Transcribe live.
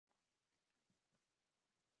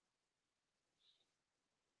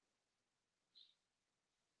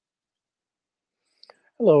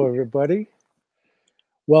Hello, everybody.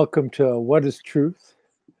 Welcome to What is Truth?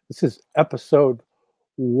 This is episode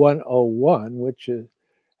 101, which is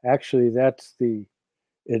actually, in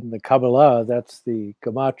the Kabbalah, that's the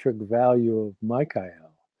gematria value of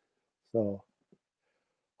Michael. So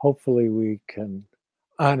hopefully we can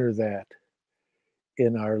honor that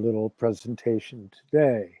in our little presentation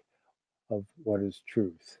today of what is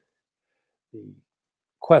truth. The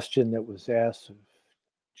question that was asked of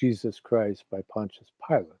Jesus Christ by Pontius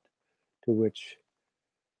Pilate, to which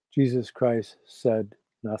Jesus Christ said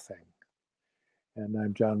nothing. And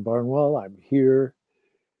I'm John Barnwell. I'm here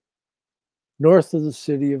north of the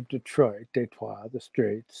city of Detroit, the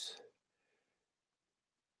Straits.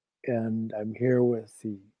 And I'm here with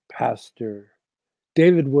the Pastor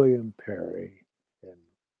David William Parry in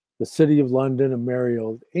the city of London and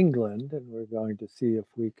Merry-Old, England. And we're going to see if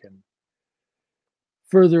we can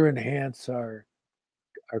further enhance our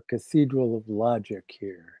cathedral of logic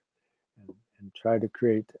here and try to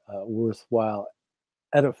create a worthwhile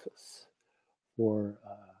edifice for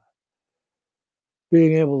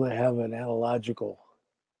being able to have an analogical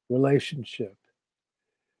relationship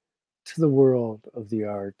to the world of the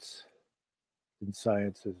arts and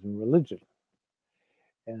sciences and religion.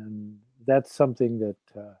 And that's something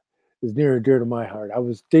that is near and dear to my heart. I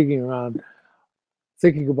was digging around,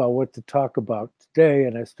 thinking about what to talk about today,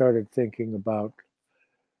 and I started thinking about,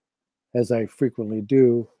 as I frequently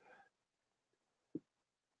do,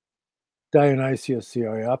 Dionysius the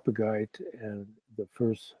Areopagite and the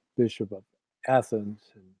first bishop of Athens,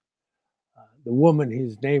 and the woman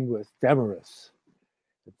he's named with, Damaris.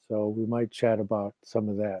 And so we might chat about some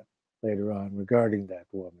of that later on regarding that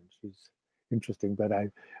woman. She's interesting. But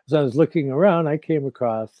as I was looking around, I came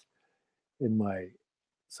across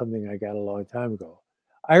something I got a long time ago,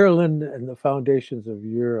 Ireland and the Foundations of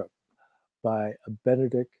Europe by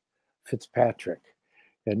Benedict Fitzpatrick.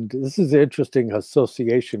 And this is an interesting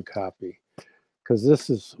association copy, because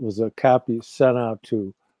this was a copy sent out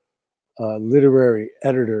to a literary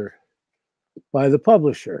editor by the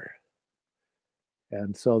publisher.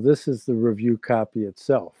 And so this is the review copy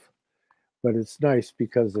itself. But it's nice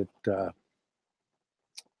because it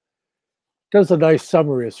does a nice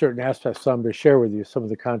summary of certain aspects. So I'm going to share with you some of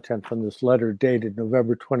the content from this letter dated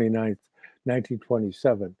November 29th,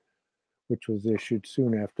 1927, which was issued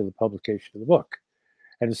soon after the publication of the book.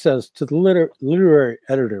 And it says, to the literary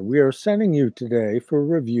editor, we are sending you today for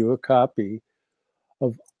review a copy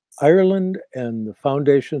of Ireland and the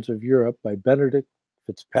Foundations of Europe by Benedict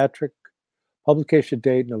Fitzpatrick, publication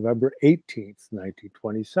date November 18th,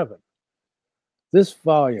 1927. This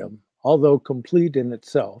volume, although complete in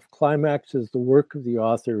itself, climaxes the work of the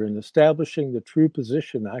author in establishing the true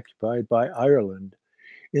position occupied by Ireland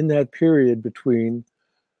in that period between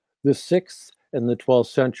the 6th and the 12th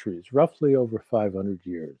centuries, roughly over 500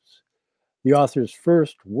 years. The author's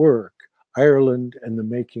first work, Ireland and the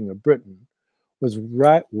Making of Britain, was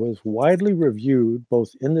widely reviewed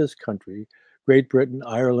both in this country, Great Britain,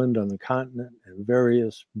 Ireland on the continent, and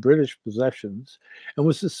various British possessions, and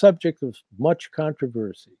was the subject of much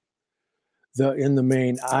controversy. In the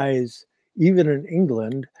main eyes, even in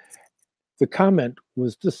England, the comment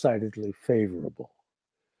was decidedly favorable.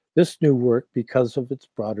 This new work, because of its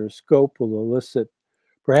broader scope, will elicit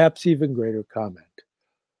perhaps even greater comment.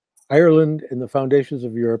 Ireland and the Foundations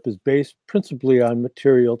of Europe is based principally on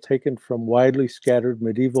material taken from widely scattered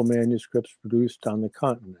medieval manuscripts produced on the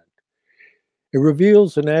continent. It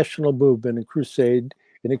reveals a national movement and crusade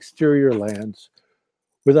in exterior lands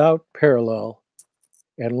without parallel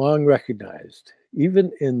and long recognized,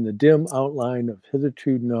 even in the dim outline of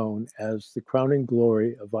hitherto known as the crowning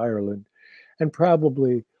glory of Ireland and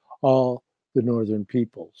probably all the northern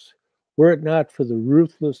peoples. Were it not for the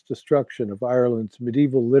ruthless destruction of Ireland's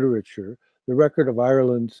medieval literature, the record of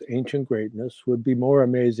Ireland's ancient greatness would be more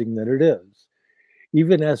amazing than it is.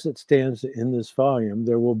 Even as it stands in this volume,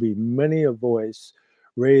 there will be many a voice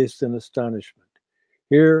raised in astonishment.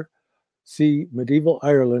 Here, see medieval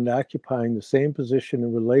Ireland occupying the same position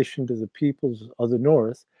in relation to the peoples of the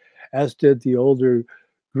north as did the older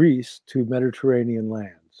Greece to Mediterranean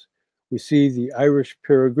lands. We see the Irish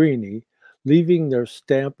Peregrini leaving their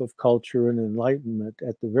stamp of culture and enlightenment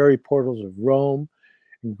at the very portals of Rome,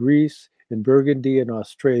 in Greece, in Burgundy, and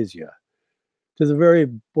Austrasia, to the very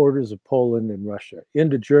borders of Poland and Russia,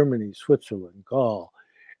 into Germany, Switzerland, Gaul,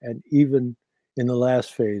 and even in the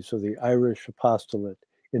last phase of the Irish apostolate,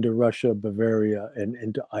 into Russia, Bavaria, and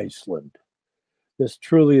into Iceland. This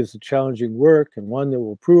truly is a challenging work and one that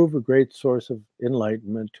will prove a great source of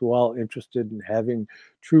enlightenment to all interested in having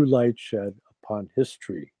true light shed upon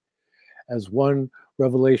history. As one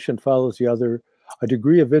revelation follows the other, A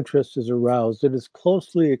degree of interest is aroused that is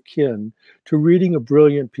closely akin to reading a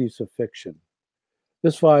brilliant piece of fiction.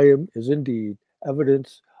 This volume is indeed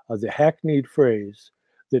evidence of the hackneyed phrase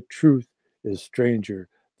that truth is stranger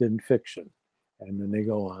than fiction. And then they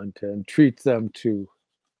go on to entreat them to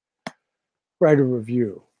write a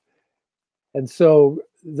review. And so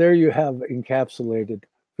there you have encapsulated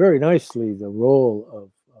very nicely the role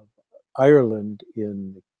of Ireland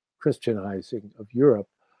in the Christianizing of Europe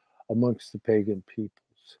amongst the pagan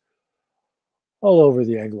peoples, all over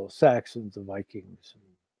the Anglo-Saxons, the Vikings, and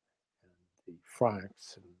the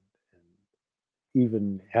Franks, and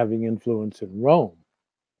even having influence in Rome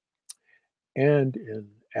and in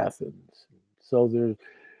Athens. So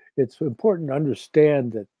it's important to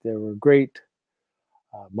understand that there were great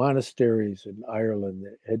monasteries in Ireland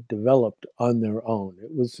that had developed on their own.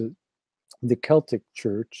 It was the Celtic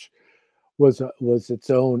Church was its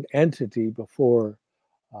own entity before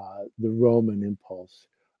the Roman impulse.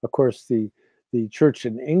 Of course, the church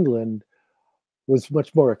in England was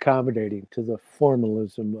much more accommodating to the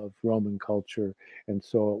formalism of Roman culture, and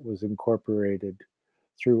so it was incorporated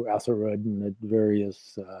through Ethelred and the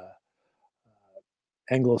various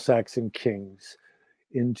Anglo-Saxon kings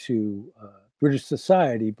into British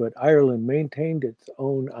society, but Ireland maintained its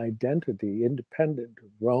own identity independent of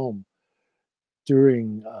Rome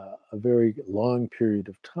during a very long period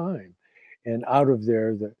of time. And out of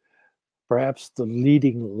there, perhaps the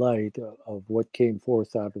leading light of what came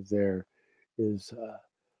forth out of there is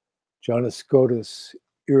John Scotus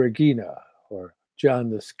Erigena, or John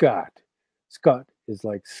the Scot. Scot is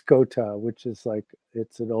like Scota, which is like,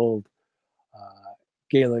 it's an old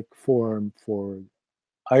Gaelic form for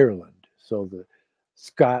Ireland. So the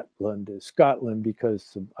Scotland is Scotland because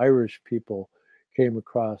some Irish people came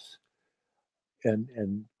across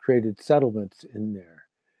and created settlements in there.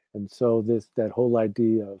 And so that whole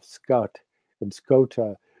idea of Scot and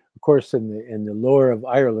Scota, of course, in the lore of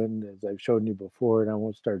Ireland, as I've shown you before, and I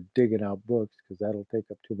won't start digging out books because that'll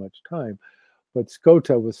take up too much time, but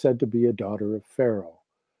Scota was said to be a daughter of Pharaoh.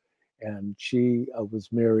 And she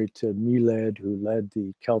was married to Miled, who led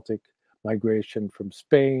the Celtic migration from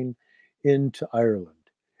Spain into Ireland.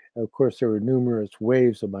 And of course, there were numerous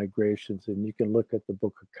waves of migrations, and you can look at the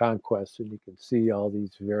Book of Conquest and you can see all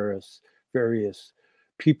these various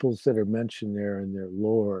peoples that are mentioned there in their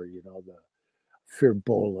lore, you know, the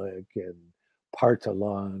Firbolg and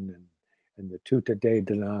Partalon and the Tuatha Dé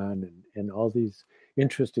Danann and all these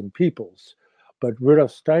interesting peoples. But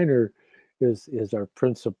Rudolf Steiner is our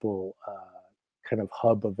principal kind of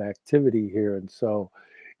hub of activity here. And so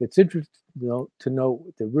it's interesting to note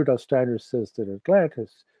that Rudolf Steiner says that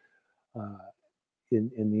Atlantis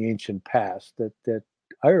in the ancient past, that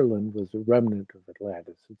Ireland was a remnant of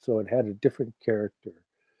Atlantis. And so it had a different character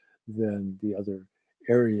than the other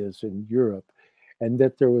areas in Europe. And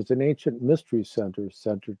that there was an ancient mystery center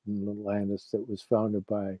centered in Atlantis that was founded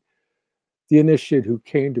by the initiate who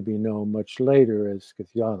came to be known much later as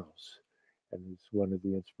Scythianos, and is one of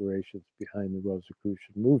the inspirations behind the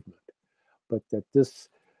Rosicrucian movement. But that this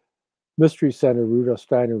mystery center, Rudolf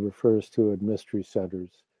Steiner refers to in Mystery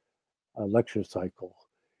Centers lecture cycle.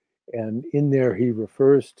 And in there, he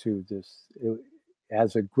refers to this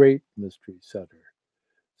as a great mystery center,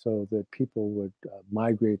 so that people would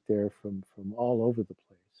migrate there from all over the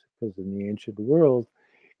place. Because in the ancient world,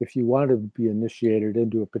 if you wanted to be initiated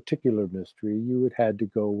into a particular mystery, you would had to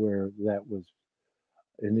go where that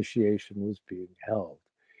initiation was being held.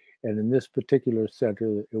 And in this particular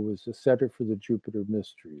center, it was the Center for the Jupiter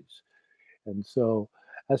Mysteries. And so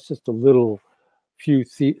that's just a little few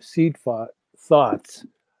seed thoughts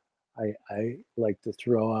I like to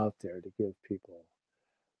throw out there to give people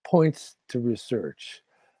points to research.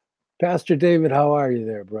 Pastor David, how are you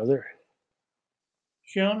there, brother?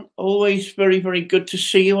 John, always very, very good to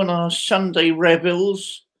see you on our Sunday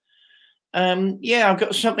revels. Yeah, I've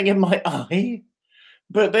got something in my eye,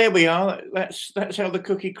 but there we are. That's how the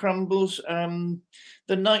cookie crumbles.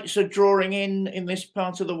 The nights are drawing in this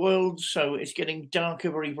part of the world, so it's getting darker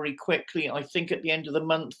very, very quickly. I think at the end of the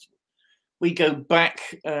month, we go back,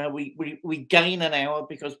 we gain an hour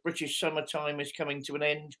because British summertime is coming to an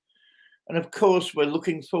end. And of course, we're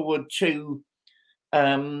looking forward to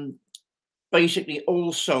basically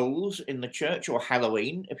All Souls in the church, or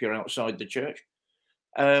Halloween if you're outside the church,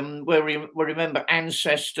 where we remember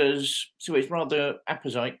ancestors. So it's rather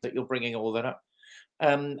apposite that you're bringing all that up.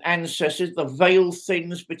 Ancestors, the veil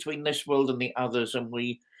things between this world and the others, and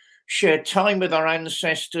we share time with our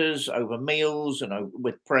ancestors over meals and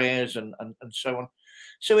with prayers and so on.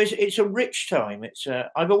 So it's a rich time.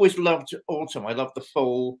 I've always loved autumn. I love the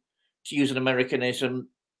fall, to use an Americanism,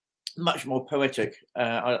 much more poetic.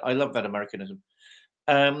 I love that Americanism.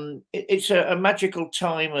 It's a magical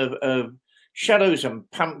time of shadows and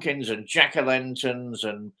pumpkins and jack-o'-lanterns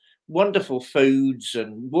and wonderful foods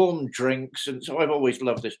and warm drinks, and so I've always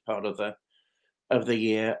loved this part of the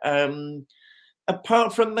year.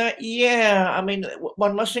 Apart from that, yeah, I mean,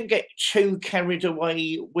 one mustn't get too carried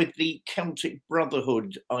away with the Celtic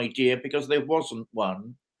Brotherhood idea, because there wasn't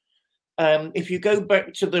one. If you go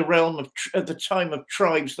back to the realm of the time of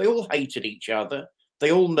tribes, they all hated each other.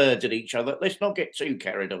 They all murdered each other. Let's not get too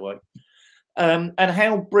carried away. And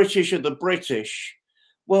how British are the British?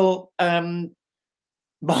 Well,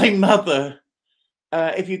 my mother,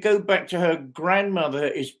 if you go back to her grandmother,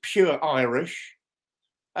 is pure Irish.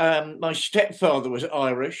 My stepfather was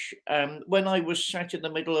Irish. When I was sat in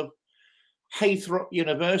the middle of Haythrop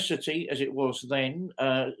University, as it was then,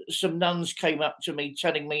 some nuns came up to me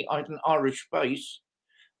telling me I had an Irish face.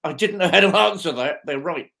 I didn't know how to answer that. They're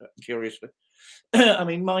right, curiously. I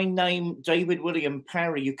mean, my name, David William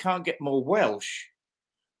Parry, you can't get more Welsh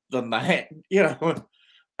than that, you know.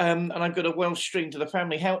 And I've got a Welsh string to the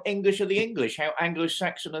family. How English are the English? How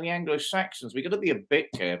Anglo-Saxon are the Anglo-Saxons? We've got to be a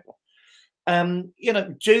bit careful. You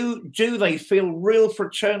know, do they feel real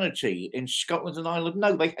fraternity in Scotland and Ireland?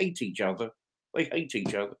 No, they hate each other. They hate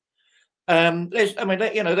each other.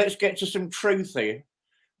 Let's get to some truth here.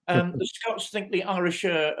 The Scots think the Irish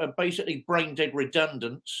are basically brain dead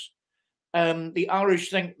redundants. The Irish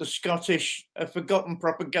think the Scottish are forgotten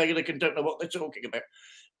proper Gaelic and don't know what they're talking about.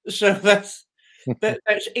 So that's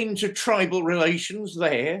intertribal relations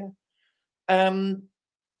there. The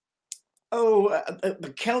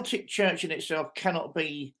Celtic Church in itself cannot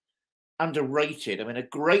be underrated. I mean, a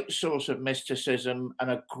great source of mysticism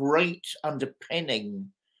and a great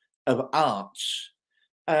underpinning of arts.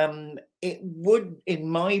 It would, in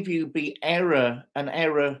my view, be an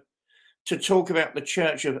error to talk about the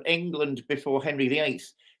Church of England before Henry VIII,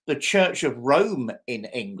 the Church of Rome in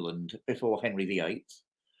England before Henry VIII,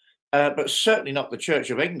 but certainly not the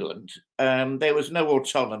Church of England. There was no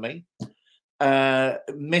autonomy.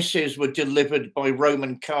 Misses were delivered by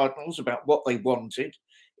Roman cardinals about what they wanted.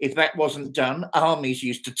 If that wasn't done, armies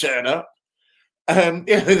used to turn up. Well,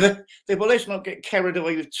 let's not get carried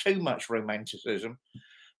away with too much romanticism.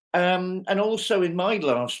 And also in my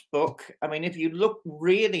last book, I mean, if you look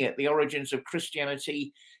really at the origins of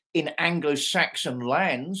Christianity in Anglo-Saxon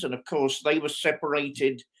lands, and of course they were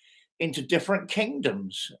separated into different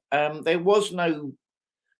kingdoms. There was no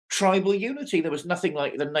tribal unity. There was nothing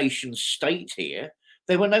like the nation state here.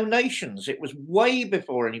 There were no nations. It was way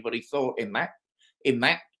before anybody thought in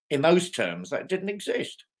those terms. That didn't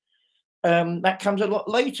exist. That comes a lot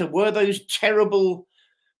later. Were those terrible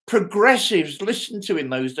progressives listened to in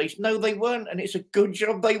those days? No, they weren't, and it's a good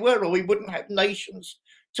job they were, or we wouldn't have nations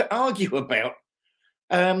to argue about.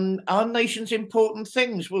 Are nations important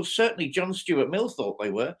things? Well, certainly John Stuart Mill thought they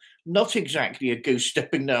were. Not exactly a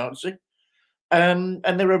goose-stepping Nazi. And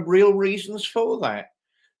there are real reasons for that.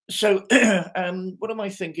 So what am I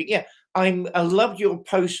thinking? Yeah, I loved your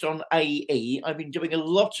post on AE. I've been doing a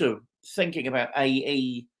lot of thinking about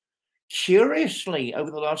AE curiously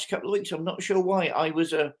over the last couple of weeks. I'm not sure why. I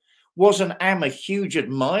am a huge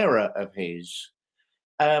admirer of his.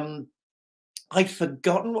 I'd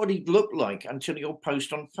forgotten what he'd looked like until your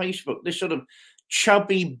post on Facebook. This sort of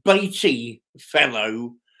chubby, baity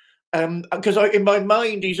fellow. Because in my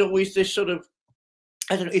mind, he's always this sort of,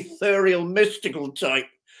 I don't know, ethereal, mystical type,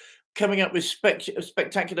 coming up with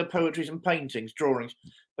spectacular poetries and paintings, drawings.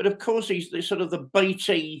 But of course, he's this sort of the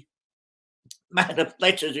baity man of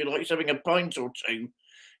letters who likes having a pint or two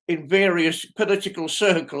in various political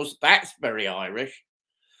circles. That's very Irish.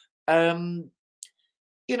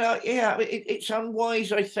 It's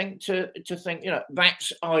unwise, I think, to think,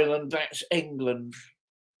 that's Ireland, that's England.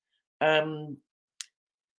 Because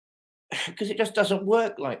it just doesn't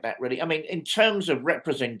work like that, really. I mean, in terms of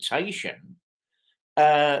representation,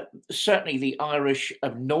 certainly the Irish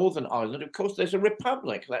of Northern Ireland, of course, there's a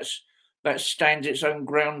republic that stands its own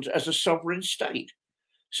ground as a sovereign state.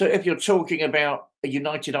 So if you're talking about a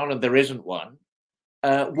united Ireland, there isn't one.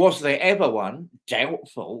 Was there ever one?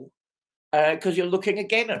 Doubtful. Because you're looking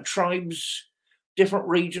again at tribes, different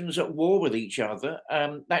regions at war with each other.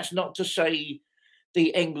 That's not to say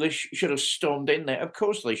the English should have stormed in there. Of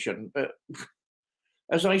course they shouldn't. But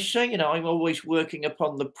as I say, I'm always working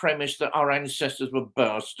upon the premise that our ancestors were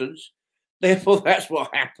bastards. Therefore, that's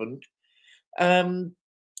what happened.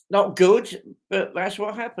 Not good, but that's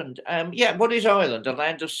what happened. What is Ireland? A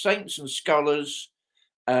land of saints and scholars.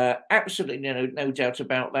 Absolutely no doubt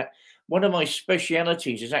about that. One of my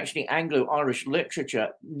specialities is actually Anglo-Irish literature,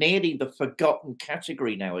 nearly the forgotten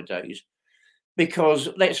category nowadays, because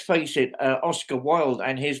let's face it, Oscar Wilde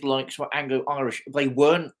and his likes were Anglo-Irish. They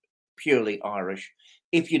weren't purely Irish.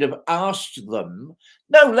 If you'd have asked them,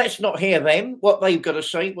 no, let's not hear them, what they've got to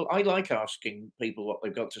say. Well, I like asking people what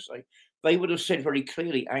they've got to say. They would have said very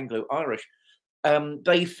clearly Anglo-Irish.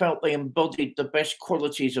 They felt they embodied the best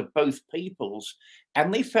qualities of both peoples,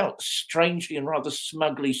 and they felt strangely and rather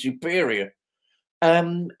smugly superior.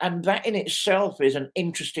 And that in itself is an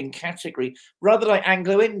interesting category, rather like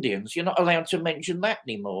Anglo-Indians. You're not allowed to mention that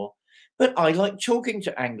anymore. But I like talking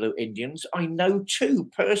to Anglo-Indians. I know too,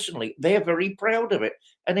 personally, they're very proud of it.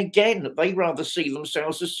 And again, they rather see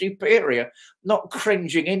themselves as superior, not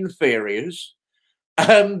cringing inferiors.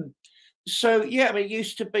 So, yeah, I mean, it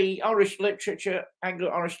used to be Irish literature,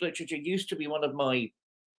 Anglo-Irish literature used to be one of my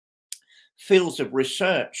fields of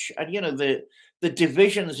research. And, you know, the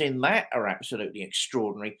divisions in that are absolutely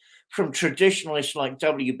extraordinary. From traditionalists like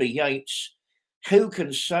W.B. Yeats, who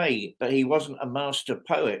can say that he wasn't a master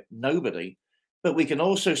poet? Nobody. But we can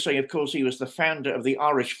also say, of course, he was the founder of the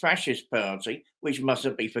Irish Fascist Party, which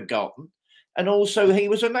mustn't be forgotten. And also he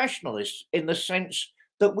was a nationalist in the sense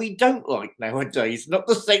that we don't like nowadays, not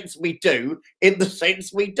the sense we do, in the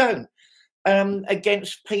sense we don't.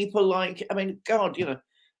 Against people like, I mean, God, you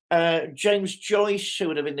know, James Joyce, who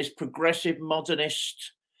would have been this progressive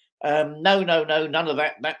modernist. No, none of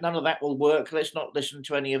that will work. Let's not listen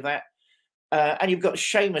to any of that. And you've got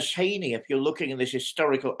Seamus Heaney, if you're looking at this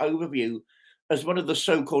historical overview, as one of the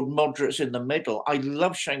so-called moderates in the middle. I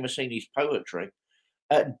love Seamus Heaney's poetry.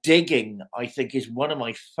 Digging, I think, is one of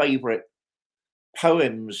my favourite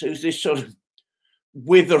poems. Who's this sort of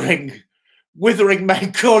withering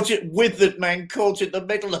man caught it, withered man caught in the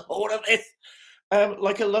middle of all of this,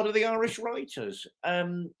 like a lot of the Irish writers.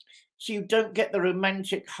 So you don't get the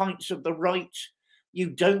romantic heights of the right. You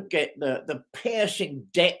don't get the piercing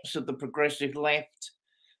depths of the progressive left.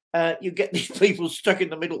 You get these people stuck in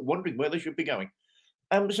the middle, wondering where they should be going.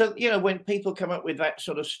 So, you know, when people come up with that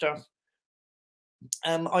sort of stuff,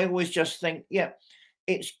 I always just think, yeah,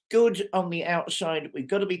 it's good on the outside. We've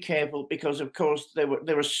got to be careful because, of course,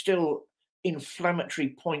 there are still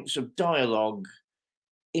inflammatory points of dialogue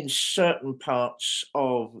in certain parts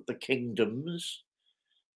of the kingdoms.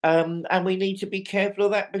 And we need to be careful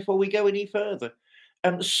of that before we go any further.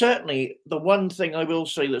 Certainly, the one thing I will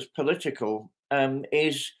say that's political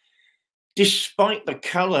is, despite the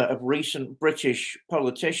colour of recent British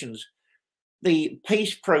politicians, the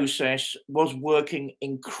peace process was working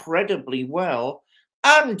incredibly well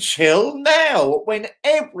until now, when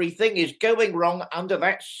everything is going wrong under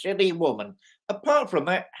that silly woman. Apart from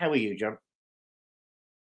that, how are you, John?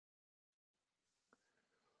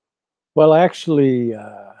 Well, actually,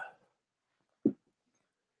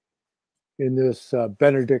 in this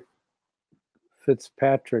Benedict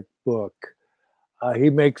Fitzpatrick book, he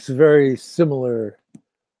makes a very similar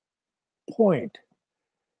point.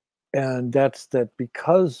 And that's that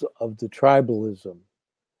because of the tribalism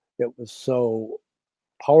that was so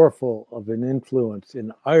powerful of an influence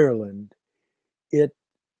in Ireland, it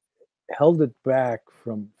held it back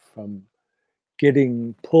from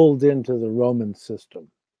getting pulled into the Roman system.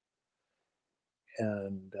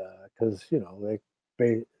 And because, you know,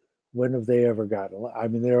 when have they ever got along? I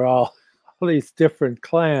mean, they're all these different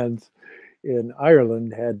clans in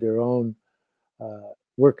Ireland had their own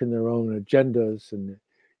working their own agendas, and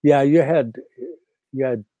yeah, you had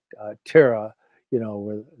Tara, you know,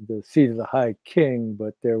 where the seat of the High King,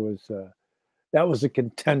 but there was that was a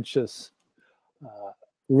contentious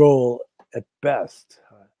role at best,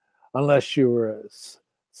 unless you were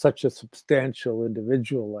such a substantial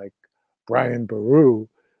individual like Brian Boru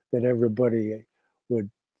that everybody would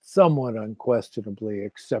somewhat unquestionably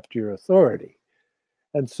accept your authority.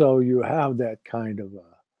 And so you have that kind of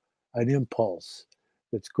an impulse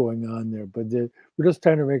that's going on there. But Rudolf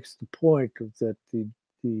Steiner makes the point that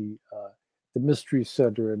the Mystery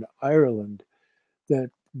Center in Ireland,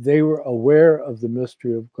 that they were aware of the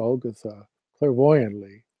mystery of Golgotha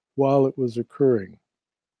clairvoyantly while it was occurring.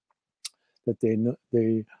 That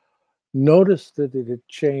they noticed that it had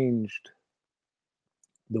changed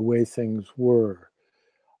the way things were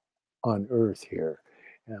on Earth here,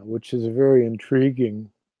 which is a very intriguing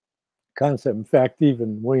concept. In fact,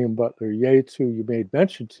 even William Butler Yeats, who you made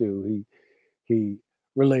mention to, he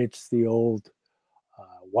relates the old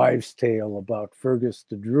wives' tale about Fergus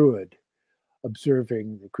the Druid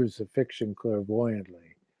observing the crucifixion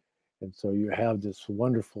clairvoyantly. And so you have this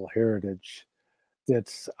wonderful heritage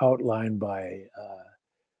that's outlined by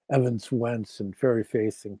Evans Wentz and Fairy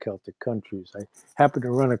Faith in Celtic Countries. I happen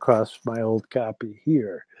to run across my old copy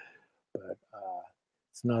here, but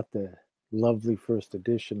it's not the lovely first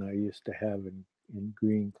edition I used to have in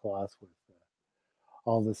green cloth with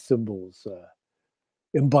all the symbols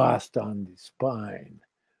embossed on the spine.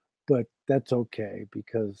 But that's okay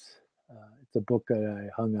because it's a book that I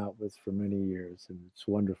hung out with for many years, and it's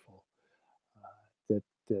wonderful.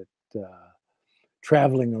 That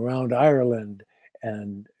traveling around Ireland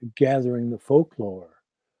and gathering the folklore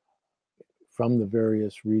from the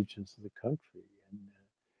various regions of the country, and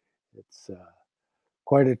it's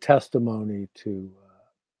quite a testimony to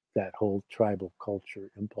that whole tribal culture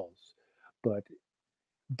impulse. But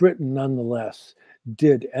Britain, nonetheless,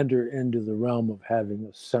 did enter into the realm of having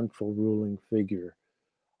a central ruling figure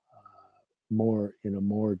more in a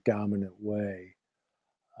more dominant way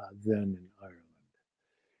than in Ireland.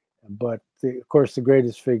 But of course, the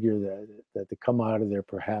greatest figure that to come out of there,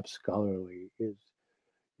 perhaps scholarly,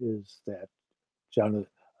 is that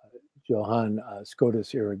Johann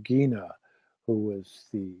Scotus Erigena, who was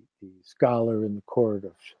the scholar in the court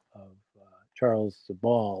of Charles the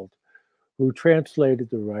Bald, who translated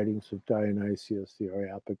the writings of Dionysius the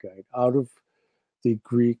Areopagite out of the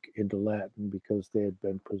Greek into Latin because they had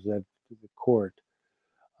been presented to the court,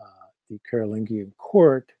 the Carolingian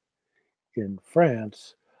court in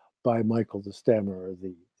France, by Michael the Stammerer,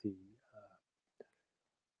 the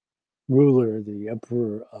ruler, the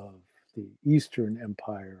emperor of the Eastern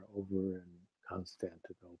Empire over in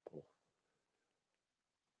Constantinople,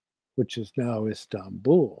 which is now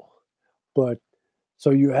Istanbul. But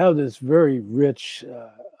so you have this very rich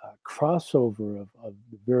crossover of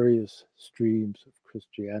the various streams of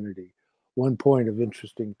Christianity. One point of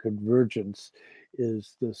interesting convergence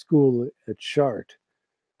is the school at Chartres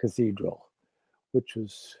Cathedral, which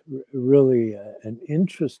was really an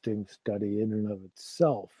interesting study in and of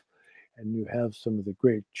itself. And you have some of the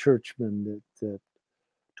great churchmen that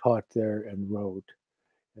taught there and wrote.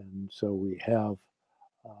 And so we have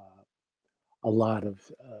a lot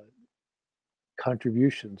of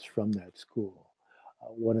contributions from that school.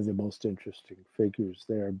 One of the most interesting figures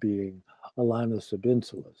there being Alanus of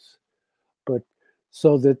Insulis. But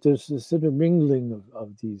so that there's this intermingling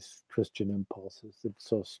of these Christian impulses that's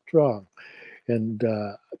so strong. And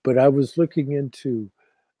but I was looking into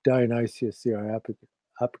Dionysius the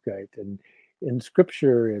Areopagite, and in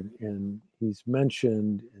Scripture, and he's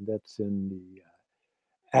mentioned, and that's in the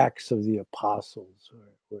Acts of the Apostles.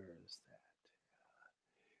 Where is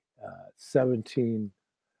that? 17,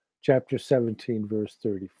 chapter 17, verse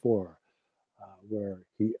 34, where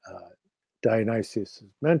Dionysius is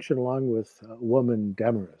mentioned along with a woman,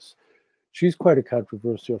 Damaris. She's quite a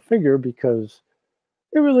controversial figure because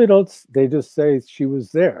they really don't. They just say she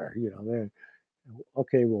was there.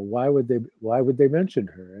 Okay. Well, why would they mention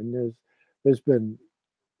her? And there's been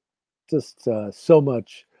just so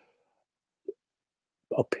much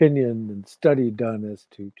opinion and study done as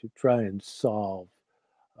to try and solve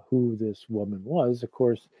who this woman was. Of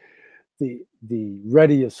course, the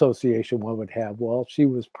ready association one would have, well, she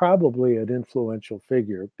was probably an influential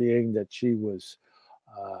figure, being that she was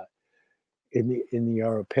in the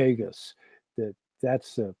Areopagus.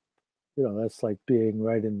 That's like being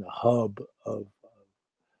right in the hub of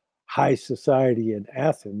high society in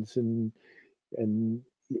Athens, and in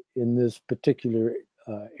this particular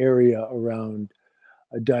area around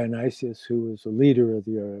Dionysius, who was a leader of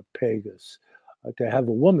the Areopagus. To have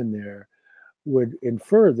a woman there would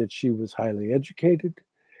infer that she was highly educated.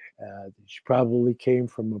 She probably came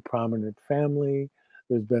from a prominent family.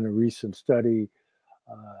 There's been a recent study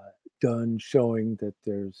done showing that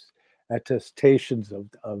there's attestations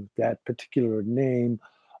of that particular name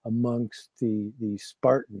amongst the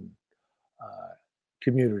Spartan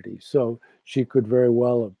community. So she could very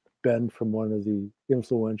well have been from one of the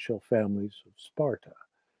influential families of Sparta.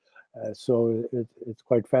 So it's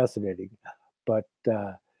quite fascinating. But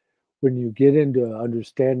when you get into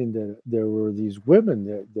understanding that there were these women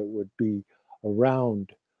that would be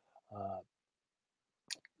around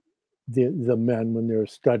the men when they're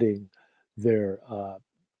studying their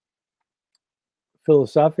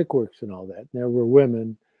philosophic works and all that, and there were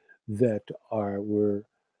women that were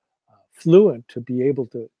fluent to be able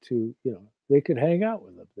to they could hang out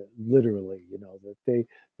with them, literally,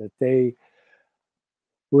 that they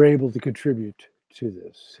were able to contribute to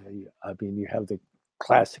this. I mean, you have the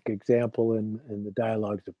classic example in the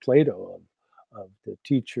dialogues of Plato of the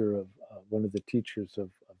teacher of one of the teachers of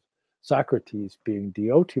Socrates being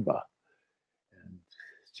Diotima, and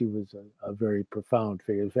she was a very profound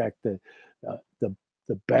figure. In fact, the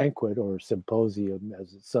banquet, or symposium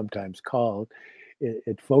as it's sometimes called,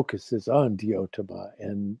 it focuses on Diotima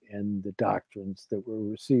and the doctrines that were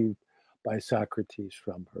received by Socrates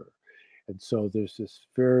from her. And so there's this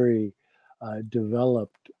very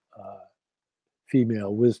developed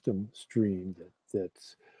female wisdom stream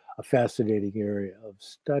that's a fascinating area of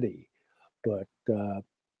study, but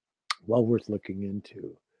well worth looking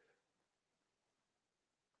into.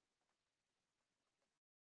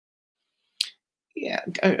 Yeah,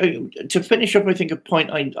 to finish up, I think a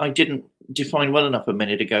point I didn't define well enough a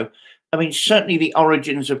minute ago. I mean, certainly the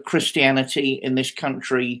origins of Christianity in this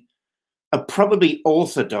country are probably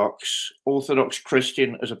Orthodox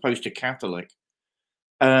Christian as opposed to Catholic.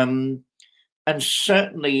 And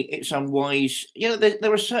certainly it's unwise. You know,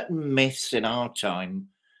 there are certain myths in our time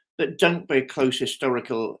that don't bear close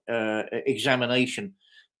historical examination.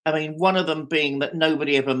 I mean, one of them being that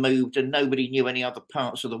nobody ever moved and nobody knew any other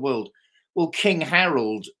parts of the world. Well, King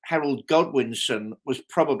Harold Godwinson, was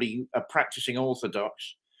probably a practicing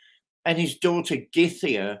Orthodox, and his daughter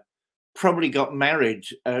Githia probably got married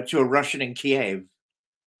to a Russian in Kiev.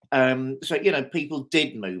 So, you know, people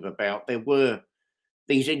did move about. There were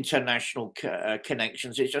these international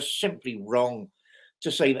connections. It's just simply wrong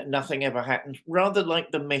to say that nothing ever happened, rather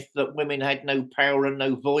like the myth that women had no power and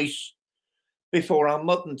no voice before our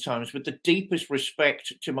modern times. With the deepest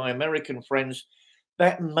respect to my American friends,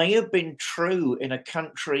 that may have been true in a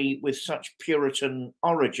country with such Puritan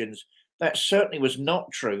origins. That certainly was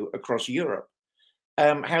not true across Europe.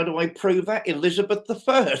 How do I prove that? Elizabeth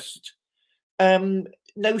I.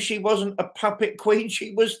 No, she wasn't a puppet queen.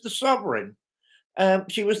 She was the sovereign.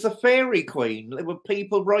 She was the fairy queen. There were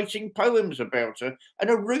people writing poems about her, and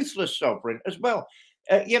a ruthless sovereign as well.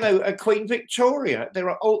 You know, Queen Victoria.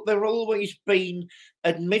 There always been.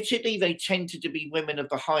 Admittedly, they tended to be women of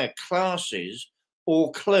the higher classes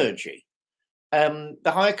or clergy. The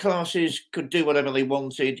higher classes could do whatever they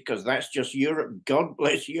wanted because that's just Europe. God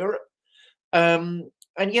bless Europe. And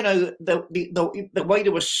you know, the way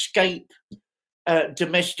to escape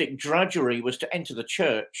domestic drudgery was to enter the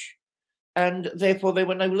church, and therefore there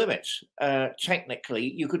were no limits.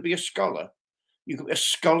 Technically, you could be a scholar. You could be a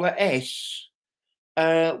scholaress,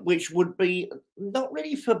 which would be not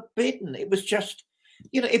really forbidden. It was just,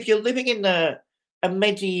 you know, if you're living in a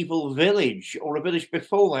medieval village or a village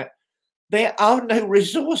before that, there are no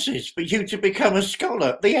resources for you to become a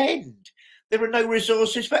scholar. The end. There are no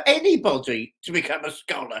resources for anybody to become a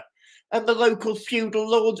scholar. And the local feudal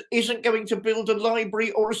lord isn't going to build a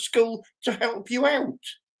library or a school to help you out.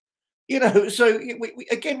 You know, so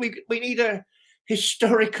we need a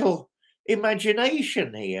historical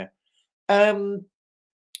imagination here.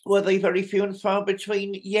 Were they very few and far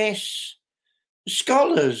between? Yes.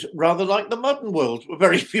 Scholars, rather like the modern world, were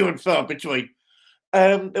very few and far between.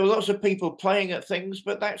 There were lots of people playing at things,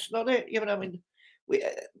 but that's not it. You know, I mean,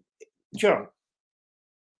 John.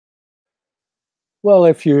 Well,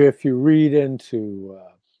 if you read into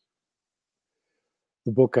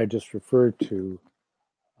the book I just referred to,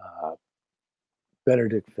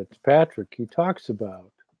 Benedict Fitzpatrick, he talks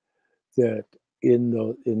about that in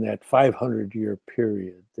that 500-year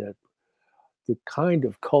period, that the kind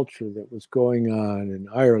of culture that was going on in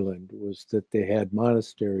Ireland was that they had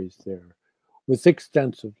monasteries there with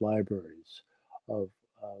extensive libraries of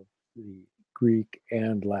the Greek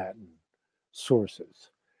and Latin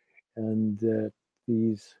sources, and that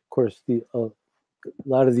these, of course, a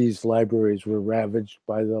lot of these libraries were ravaged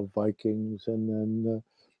by the Vikings, and then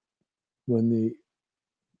when the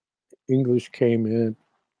English came in,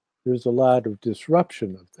 there's a lot of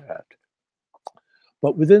disruption of that.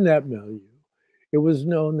 But within that milieu, it was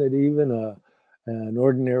known that even an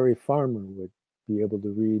ordinary farmer would be able to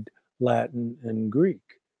read Latin and Greek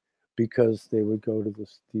because they would go to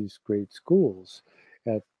these great schools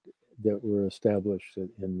that were established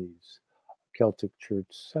in these Celtic church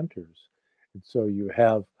centers. And so you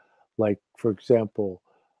have, like, for example,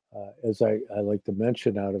 as I like to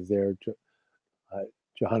mention out of there,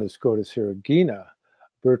 Johannes Scotus Erigena,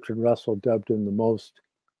 Bertrand Russell dubbed him the most,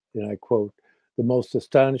 and I quote, the most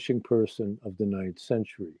astonishing person of the 9th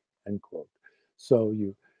century, end quote. So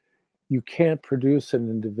you can't produce an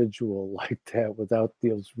individual like that without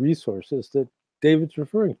those resources that David's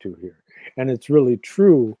referring to here. And it's really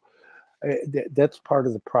true. That's part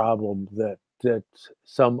of the problem that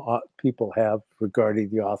some people have regarding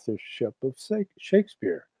the authorship of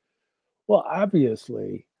Shakespeare. Well,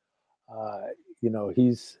 obviously, you know,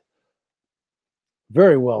 he's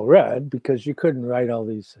very well read, because you couldn't write all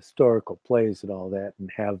these historical plays and all that and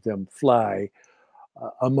have them fly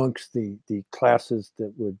amongst the classes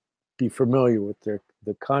that would be familiar with the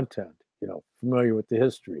content, you know, familiar with the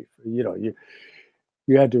history. You know,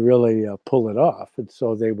 you had to really pull it off. And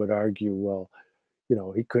so they would argue, well, you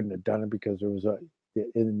know, he couldn't have done it because there was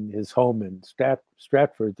in his home in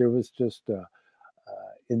Stratford, there was just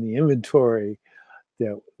in the inventory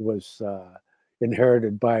that was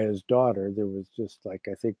inherited by his daughter, there was just, like,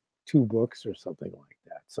 I think 2 books or something like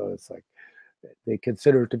that. So it's like they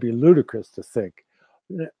consider it to be ludicrous to think,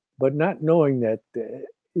 but not knowing that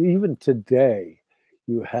even today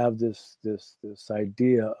you have this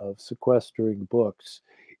idea of sequestering books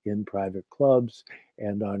in private clubs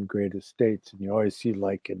and on great estates. And you always see,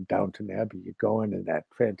 like in Downton Abbey, you go in that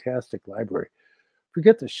fantastic library.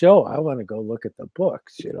 Forget the show. I want to go look at the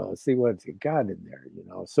books, see what you got in there,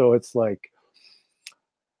 So it's like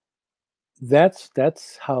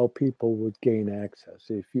that's how people would gain access.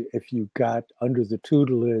 If you got under the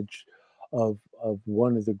tutelage of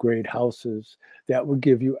one of the great houses, that would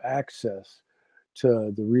give you access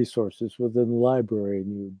to the resources within the library,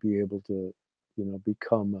 and you'd be able to,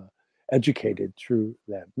 become educated through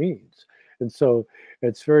that means. And so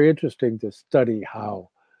it's very interesting to study how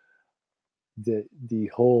the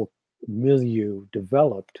whole milieu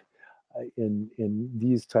developed in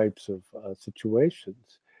these types of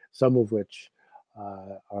situations, some of which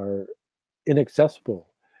are inaccessible.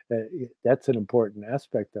 That's an important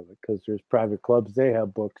aspect of it, because there's private clubs, they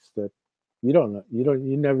have books that you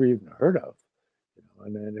never even heard of,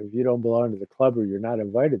 and then if you don't belong to the club or you're not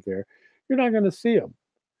invited there, you're not going to see them,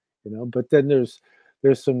 But then there's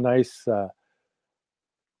some nice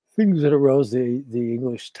things that arose. The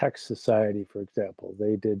English Text Society, for example,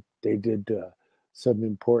 they did some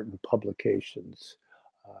important publications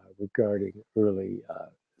regarding early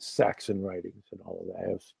Saxon writings and all of that.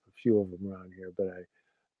 I have a few of them around here, but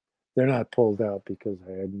they're not pulled out because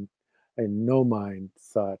I in no mind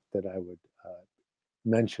thought that I would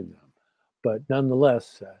mention them. But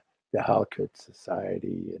nonetheless, the Halkett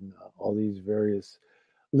Society and all these various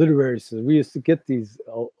literary societies, we used to get these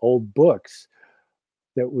old books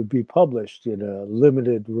that would be published in a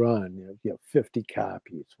limited run, 50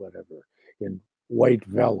 copies, whatever, in white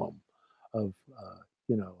vellum of,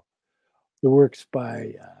 the works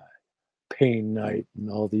by Payne Knight and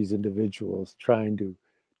all these individuals trying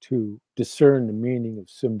to discern the meaning of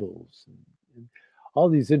symbols and all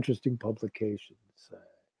these interesting publications.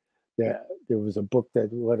 There was a book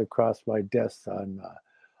that went across my desk on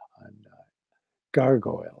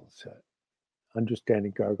gargoyles,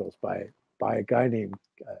 understanding gargoyles by a guy named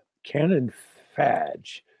Canon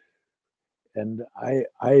Fadge. And I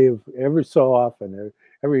have every so often,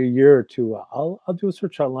 every year or two, I'll do a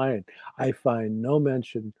search online. I find no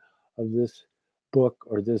mention of this book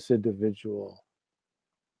or this individual.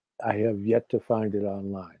 I have yet to find it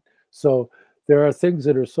online. So there are things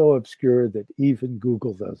that are so obscure that even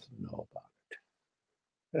Google doesn't know about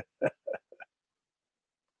it.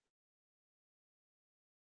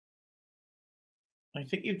 I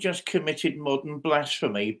think you've just committed modern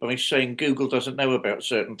blasphemy by saying Google doesn't know about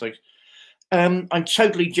certain things. I'm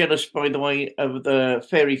totally jealous, by the way, of the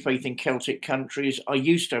fairy faith in Celtic countries. I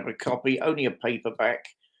used to have a copy, only a paperback.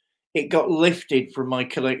 It got lifted from my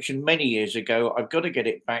collection many years ago. I've got to get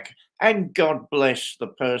it back. And God bless the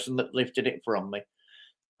person that lifted it from me.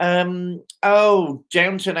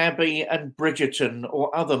 Downton Abbey and Bridgerton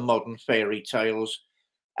or other modern fairy tales.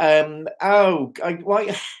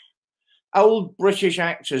 Old British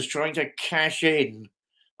actors trying to cash in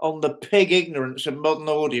on the pig ignorance of modern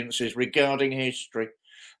audiences regarding history.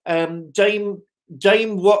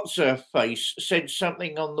 Dame What's-Her-Face said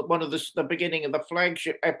something on one of the beginning of the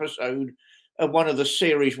flagship episode of one of the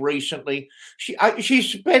series recently. She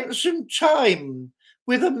spent some time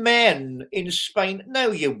with a man in Spain. No,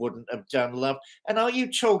 you wouldn't have done, love. And are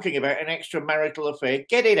you talking about an extramarital affair?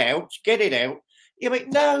 Get it out. Get it out. You mean,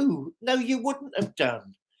 no, you wouldn't have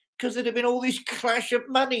done. Because there'd have been all this clash of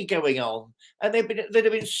money going on, and there'd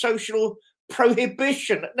have been social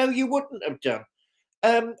prohibition. No, you wouldn't have done.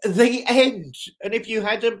 The end. And if you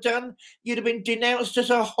had have done, you'd have been denounced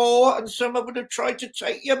as a whore, and someone would have tried to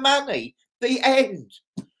take your money. The end.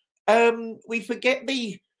 We forget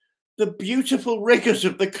the beautiful rigors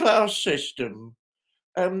of the class system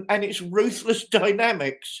and its ruthless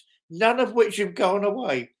dynamics, none of which have gone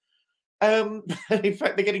away. In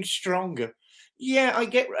fact, they're getting stronger. Yeah, I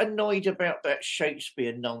get annoyed about that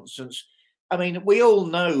Shakespeare nonsense. I mean, we all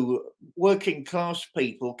know working class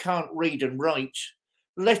people can't read and write,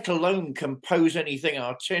 let alone compose anything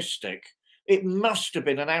artistic. It must have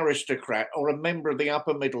been an aristocrat or a member of the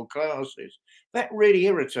upper middle classes. That really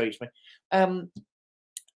irritates me.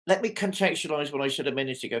 Let me contextualize what I said a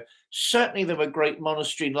minute ago. Certainly there were great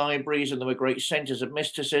monastery libraries and there were great centers of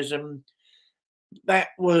mysticism. That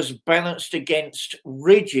was balanced against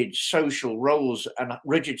rigid social roles and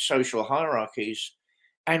rigid social hierarchies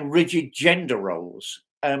and rigid gender roles.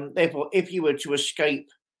 Therefore, if you were to escape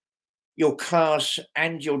your class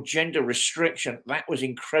and your gender restriction, that was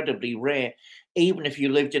incredibly rare, even if you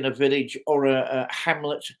lived in a village or a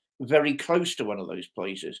hamlet very close to one of those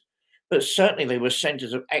places. but certainly they were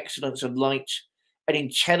centres of excellence and light and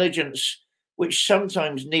intelligence, which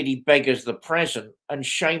sometimes nearly beggars the present, and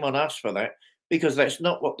shame on us for that, because that's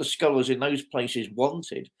not what the scholars in those places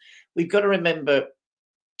wanted. We've got to remember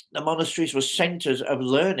the monasteries were centres of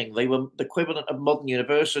learning. They were the equivalent of modern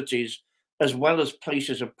universities as well as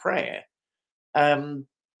places of prayer.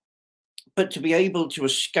 But to be able to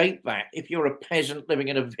escape that, if you're a peasant living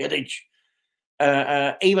in a village,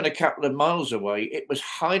 even a couple of miles away, it was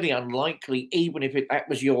highly unlikely, even if that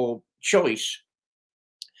was your choice,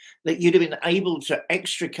 that you'd have been able to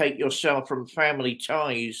extricate yourself from family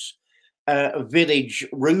ties, village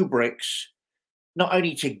rubrics, not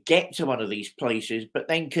only to get to one of these places, but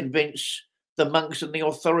then convince the monks and the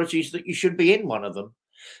authorities that you should be in one of them.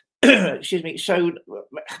 Excuse me. So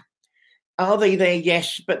are they there?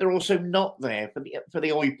 Yes, but they're also not there for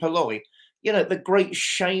the oi polloi. You know, the great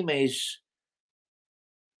shame is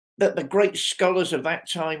that the great scholars of that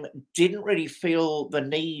time didn't really feel the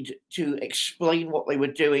need to explain what they were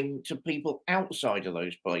doing to people outside of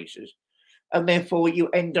those places. And therefore you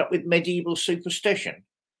end up with medieval superstition,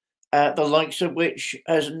 the likes of which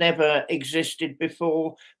has never existed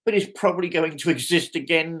before, but is probably going to exist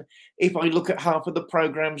again if I look at half of the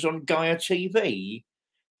programs on Gaia TV.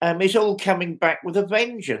 It's all coming back with a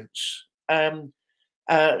vengeance.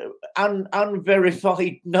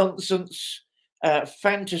 Unverified nonsense,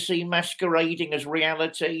 fantasy masquerading as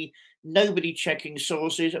reality, nobody checking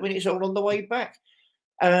sources. I mean, it's all on the way back.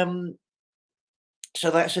 So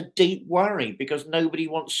that's a deep worry, because nobody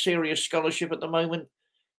wants serious scholarship at the moment.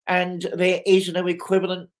 And there is no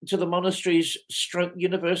equivalent to the monasteries stroke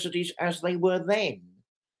universities as they were then.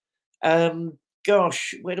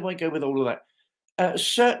 Gosh, where do I go with all of that?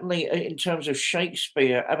 Certainly in terms of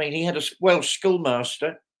Shakespeare, I mean, he had a Welsh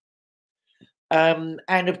schoolmaster. And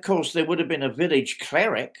of course, there would have been a village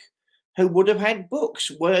cleric who would have had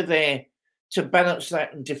books. Were there, to balance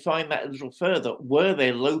that and define that a little further, were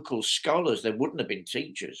there local scholars? There wouldn't have been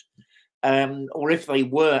teachers. Or if they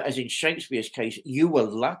were, as in Shakespeare's case, you were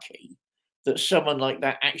lucky that someone like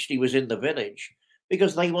that actually was in the village,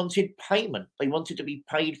 because they wanted payment. They wanted to be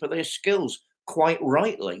paid for their skills, quite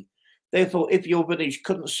rightly. Therefore, if your village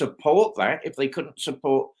couldn't support that, if they couldn't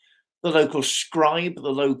support the local scribe, the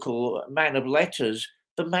local man of letters,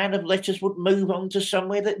 the man of letters would move on to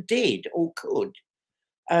somewhere that did or could.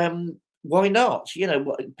 Why not? You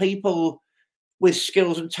know, people with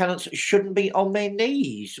skills and talents shouldn't be on their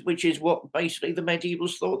knees, which is what basically the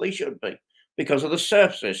medievals thought they should be, because of the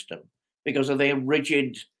serf system, because of their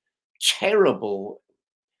rigid, terrible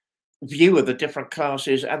view of the different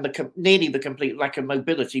classes and nearly the complete lack of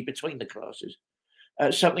mobility between the classes.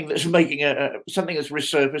 Something that's making something that's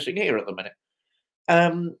resurfacing here at the minute.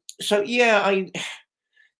 So yeah,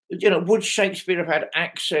 would Shakespeare have had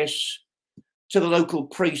access to the local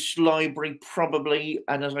priest's library? Probably.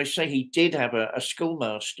 And as I say, he did have a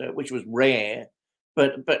schoolmaster, which was rare,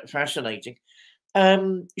 but fascinating.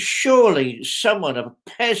 Surely someone of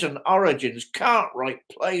peasant origins can't write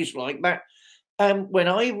plays like that. When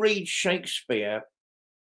I read Shakespeare,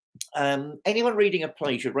 anyone reading a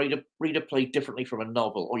play should read a play differently from a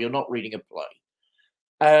novel, or you're not reading a play.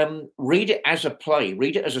 Read it as a play,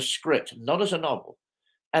 read it as a script, not as a novel.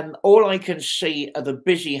 And all I can see are the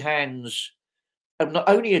busy hands of not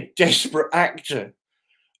only a desperate actor,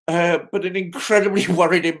 but an incredibly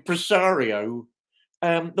worried impresario.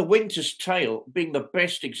 The Winter's Tale being the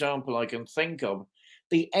best example I can think of.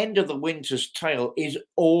 The end of The Winter's Tale is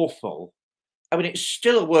awful. I mean, it's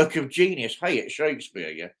still a work of genius. Hey, it's Shakespeare,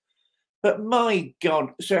 yeah. But my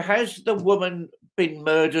God, so has the woman been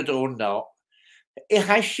murdered or not?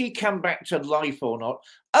 Has she come back to life or not?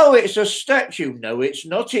 Oh, it's a statue. No, it's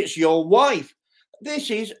not. It's your wife. This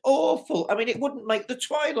is awful. I mean, it wouldn't make the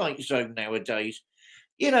Twilight Zone nowadays.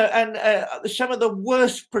 You know, and some of the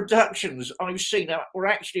worst productions I've seen were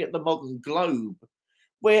actually at the Modern Globe,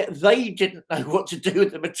 where they didn't know what to do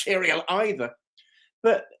with the material either.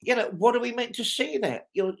 But, you know, what are we meant to see there?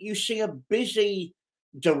 You see a busy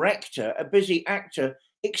director, a busy actor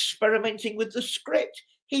experimenting with the script.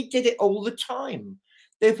 He did it all the time.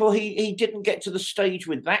 Therefore, he didn't get to the stage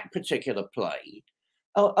with that particular play.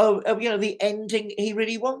 The ending he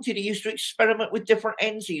really wanted. He used to experiment with different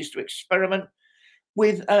ends. He used to experiment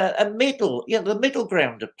with the middle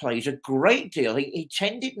ground of plays a great deal. He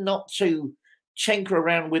tended not to tinker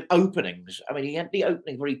around with openings. I mean, he had the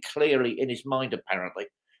opening very clearly in his mind, apparently.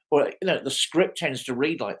 Or, the script tends to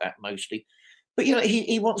read like that mostly. But,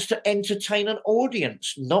 he wants to entertain an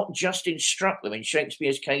audience, not just instruct them. In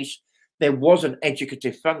Shakespeare's case, there was an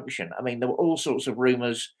educative function. I mean, there were all sorts of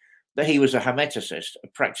rumours that he was a hermeticist, a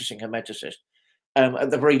practicing hermeticist.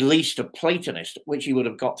 at the very least a Platonist, which he would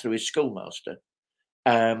have got through his schoolmaster,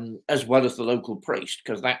 as well as the local priest,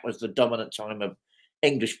 because that was the dominant time of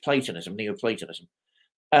English Platonism, Neoplatonism.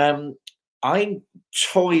 I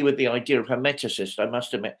toy with the idea of Hermeticist, I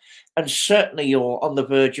must admit, and certainly you're on the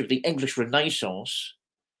verge of the English Renaissance.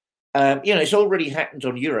 It's already happened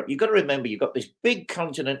on Europe. You've got to remember, you've got this big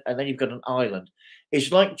continent and then you've got an island.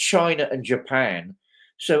 It's like China and Japan.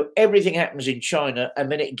 So everything happens in China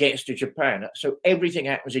and then it gets to Japan. So everything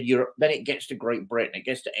happens in Europe, then it gets to Great Britain, it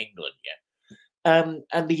gets to England.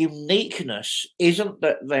 And the uniqueness isn't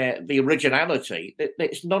that the originality.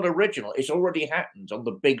 It's not original. It's already happened on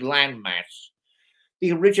the big landmass.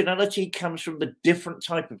 The originality comes from the different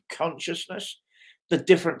type of consciousness, the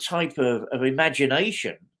different type of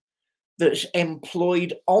imagination that's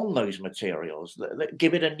employed on those materials that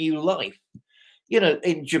give it a new life.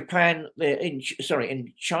 In Japan, in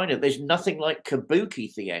China, there's nothing like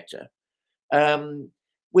kabuki theater.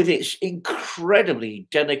 With its incredibly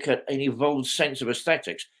delicate and evolved sense of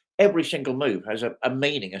aesthetics, every single move has a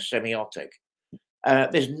meaning, a semiotic.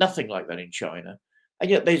 There's nothing like that in China. And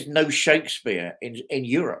yet there's no Shakespeare in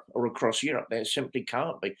Europe or across Europe. There simply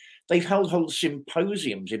can't be. They've held whole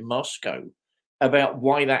symposiums in Moscow about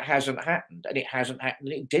why that hasn't happened. And it hasn't happened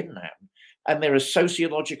and it didn't happen. And there are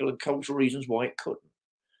sociological and cultural reasons why it couldn't.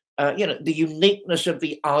 The uniqueness of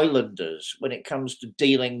the islanders when it comes to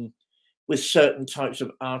dealing with certain types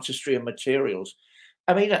of artistry and materials.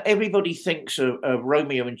 I mean, everybody thinks of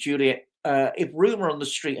Romeo and Juliet. If rumour on the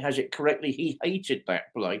street has it correctly, he hated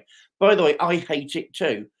that play. By the way, I hate it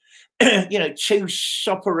too. Two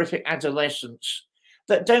soporific adolescents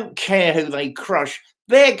that don't care who they crush.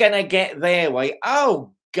 They're going to get their way.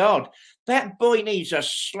 Oh, God, that boy needs a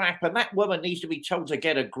slap and that woman needs to be told to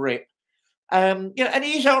get a grip. And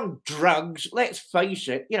he's on drugs. Let's face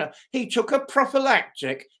it. He took a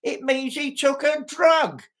prophylactic. It means he took a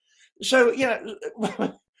drug. So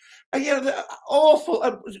the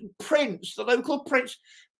awful prince, the local prince.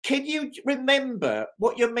 Can you remember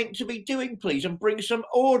what you're meant to be doing, please, and bring some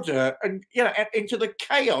order and into the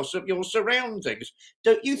chaos of your surroundings?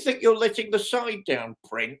 Don't you think you're letting the side down,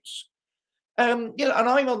 Prince? And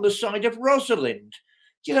I'm on the side of Rosalind.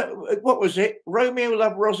 What was it? Romeo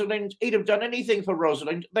loved Rosalind. He'd have done anything for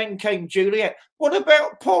Rosalind. Then came Juliet. What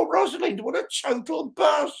about poor Rosalind? What a total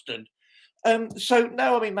bastard. So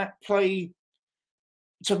now, that play,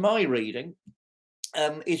 to my reading,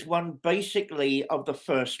 is one basically of the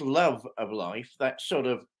first love of life, that sort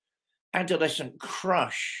of adolescent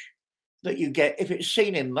crush that you get. If it's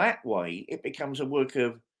seen in that way, it becomes a work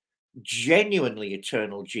of genuinely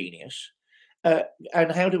eternal genius.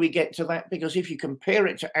 And how do we get to that? Because if you compare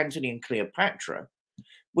it to Antony and Cleopatra,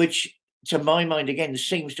 which to my mind, again,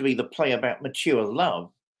 seems to be the play about mature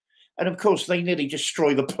love, and of course, they nearly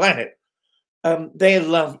destroy the planet. Their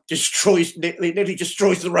love nearly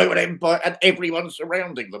destroys the Roman Empire and everyone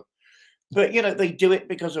surrounding them. But, they do it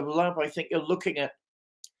because of love. I think you're looking at,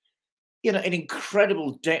 an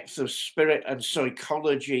incredible depth of spirit and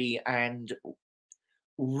psychology and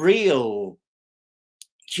real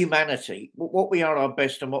humanity, what we are our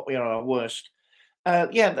best and what we are our worst.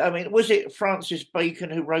 Was it Francis Bacon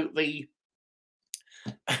who wrote it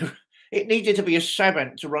needed to be a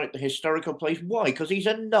savant to write the historical plays? Why? Because he's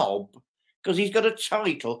a knob, because he's got a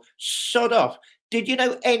title. Sod off. Did you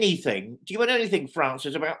know anything? Do you know anything,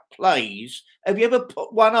 Francis, about plays? Have you ever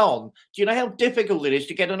put one on? Do you know how difficult it is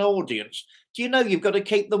to get an audience? Do you know you've got to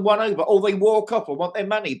keep them won over or they walk off or want their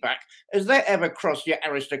money back? Has that ever crossed your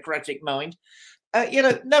aristocratic mind? No,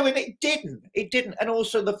 and it didn't. It didn't. And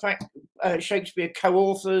also the fact Shakespeare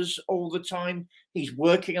co-authors all the time. He's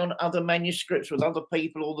working on other manuscripts with other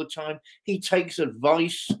people all the time. He takes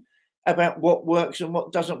advice about what works and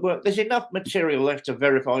what doesn't work. There's enough material left to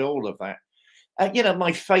verify all of that.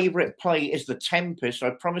 My favourite play is The Tempest. I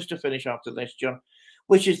promised to finish after this, John,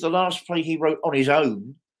 which is the last play he wrote on his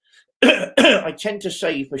own. I tend to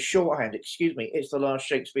say for shorthand, it's the last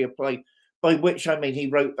Shakespeare play, by which I mean he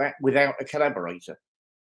wrote that without a collaborator,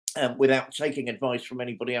 without taking advice from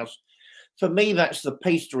anybody else. For me, that's the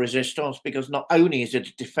piece de resistance, because not only is it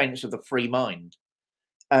a defense of the free mind,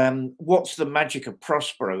 what's the magic of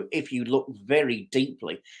Prospero if you look very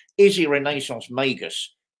deeply? Is he Renaissance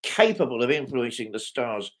magus, capable of influencing the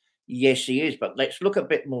stars? Yes, he is, but let's look a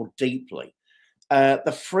bit more deeply.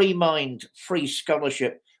 The free mind, free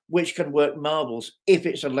scholarship, which can work marvels if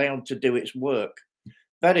it's allowed to do its work.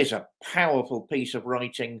 That is a powerful piece of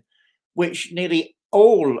writing, which nearly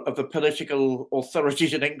all of the political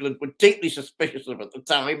authorities in England were deeply suspicious of at the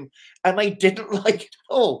time, and they didn't like it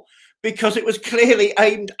at all because it was clearly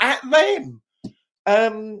aimed at them.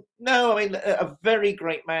 No, I mean, a very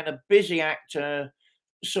great man, a busy actor,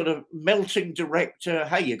 sort of melting director.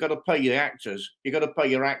 Hey, you got to pay your actors. You got to pay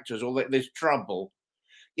your actors, or there's trouble.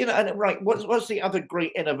 You know, and right, what's the other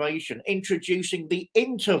great innovation? Introducing the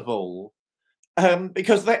interval,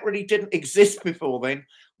 because that really didn't exist before then.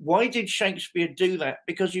 Why did Shakespeare do that?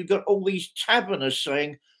 Because you've got all these taverners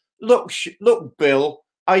saying, "Look, look, Bill,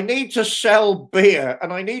 I need to sell beer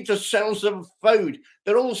and I need to sell some food."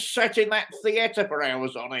 They're all sat in that theatre for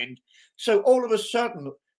hours on end. So all of a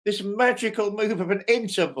sudden, this magical move of an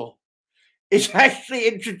interval is actually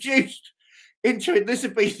introduced into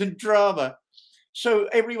Elizabethan drama, so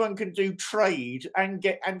everyone can do trade and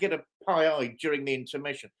get a pie during the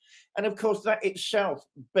intermission. And of course, that itself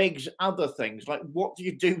begs other things like, what do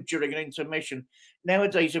you do during an intermission?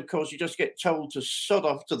 Nowadays, of course, you just get told to sod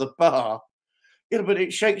off to the bar. You know,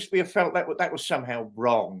 but Shakespeare felt that was somehow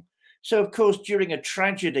wrong. So of course, during a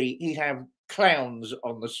tragedy, he'd have clowns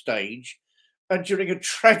on the stage, and during a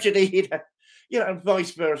tragedy, he'd have, you know, and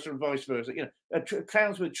vice versa and vice versa. You know,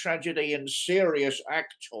 clowns with tragedy and serious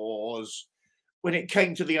actors. When it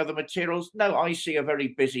came to the other materials, no, I see a very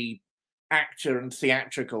busy actor and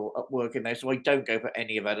theatrical at work in there, so I don't go for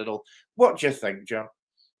any of that at all. What do you think, John?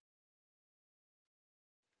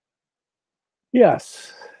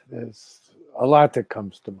 Yes, there's a lot that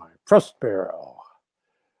comes to mind. Prospero.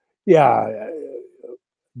 Yeah,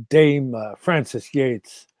 Dame Frances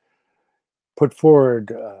Yates put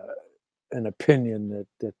forward an opinion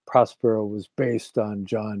that Prospero was based on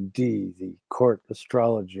John Dee, the court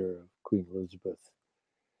astrologer of Queen Elizabeth,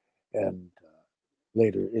 and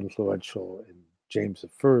later influential in James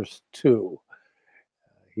I too.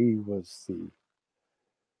 He was the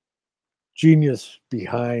genius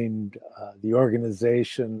behind the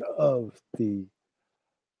organization of the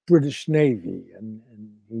British Navy, and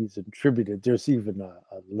he's attributed. There's even a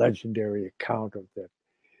legendary account of that.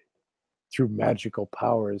 Through magical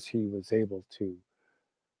powers, he was able to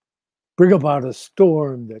bring about a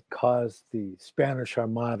storm that caused the Spanish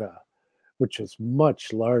Armada, which was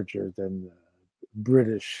much larger than the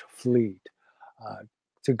British fleet,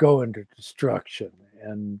 to go into destruction.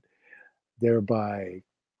 And thereby,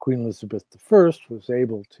 Queen Elizabeth I was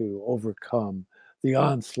able to overcome the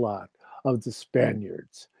onslaught of the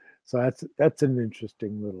Spaniards. So that's an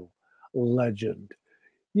interesting little legend.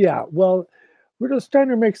 Yeah, well, Rudolf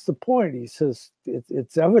Steiner makes the point. He says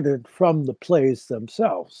it's evident from the plays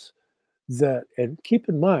themselves that, and keep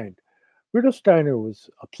in mind, Rudolf Steiner was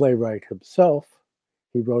a playwright himself.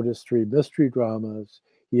 He wrote his 3 mystery dramas.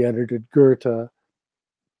 He edited Goethe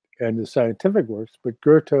and the scientific works, but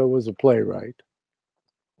Goethe was a playwright,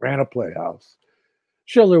 ran a playhouse.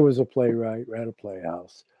 Schiller was a playwright, ran a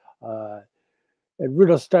playhouse. And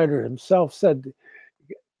Rudolf Steiner himself said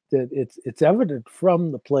that it's evident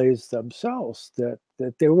from the plays themselves that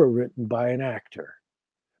they were written by an actor,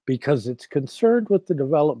 because it's concerned with the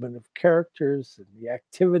development of characters and the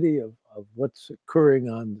activity of what's occurring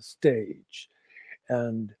on the stage.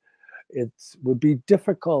 And it would be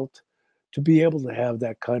difficult to be able to have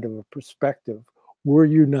that kind of a perspective were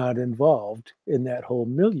you not involved in that whole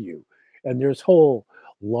milieu. And there's whole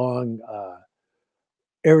long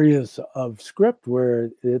areas of script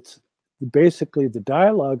where it's basically the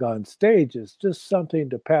dialogue on stage is just something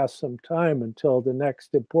to pass some time until the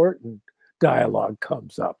next important dialogue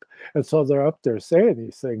comes up. And so they're up there saying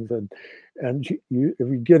these things. And you if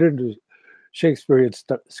you get into Shakespearean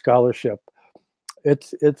scholarship,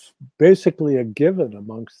 it's basically a given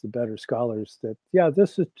amongst the better scholars that, yeah,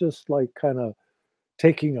 this is just like kind of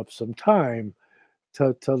taking up some time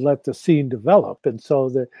to let the scene develop. And so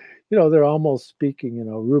they're almost speaking,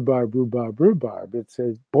 rhubarb, rhubarb, rhubarb. It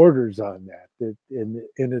says borders on that in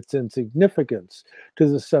its insignificance to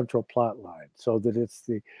the central plot line, so that it's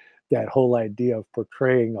that whole idea of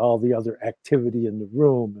portraying all the other activity in the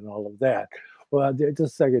room and all of that. Well, just a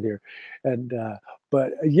second here. And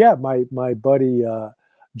but yeah, my buddy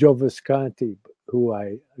Joe Visconti, who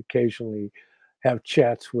I occasionally have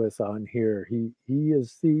chats with on here, he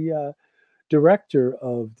is the director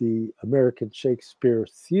of the American Shakespeare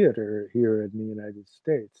Theater here in the United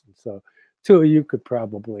States. And so two of you could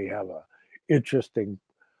probably have a interesting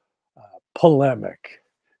polemic,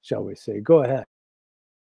 shall we say. Go ahead.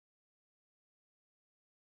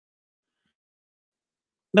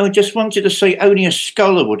 No, I just wanted to say only a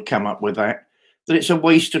scholar would come up with that it's a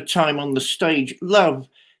waste of time on the stage. Love,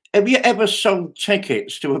 have you ever sold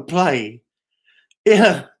tickets to a play?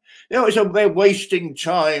 Yeah. They're wasting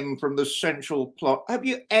time from the central plot. Have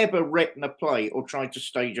you ever written a play or tried to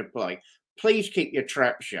stage a play? Please keep your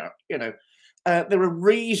trap shut. There are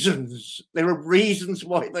reasons. There are reasons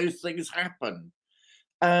why those things happen.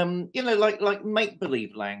 like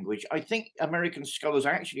make-believe language. I think American scholars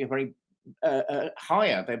actually are very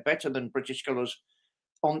higher. They're better than British scholars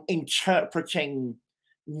on interpreting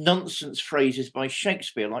nonsense phrases by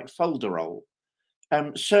Shakespeare, like folderol.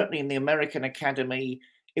 Certainly in the American Academy,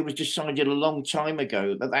 it was decided a long time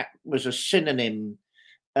ago that that was a synonym,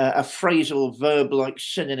 a phrasal verb-like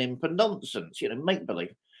synonym for nonsense,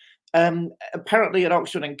 make-believe. Apparently at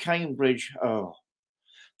Oxford and Cambridge,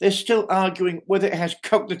 they're still arguing whether it has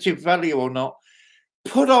cognitive value or not.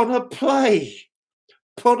 Put on a play.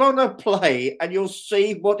 Put on a play and you'll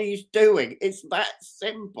see what he's doing. It's that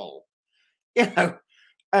simple.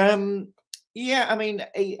 Yeah, I mean,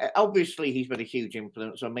 obviously he's been a huge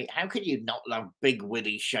influence on me. How could you not love Big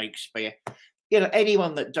Willie Shakespeare?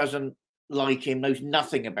 Anyone that doesn't like him knows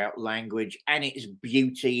nothing about language and its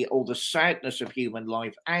beauty or the sadness of human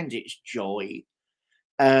life and its joy.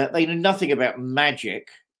 They know nothing about magic.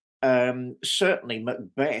 Certainly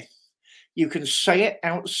Macbeth. You can say it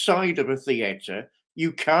outside of a theatre.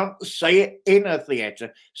 You can't say it in a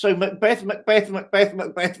theatre. So Macbeth,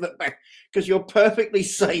 because you're perfectly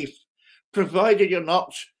safe, provided you're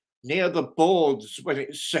not near the boards when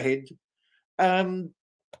it's said. There's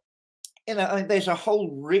a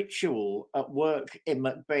whole ritual at work in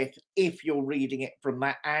Macbeth if you're reading it from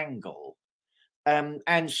that angle.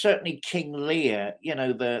 And certainly King Lear,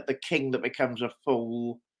 the king that becomes a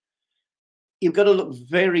fool. You've got to look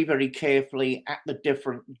very, very carefully at the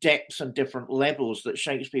different depths and different levels that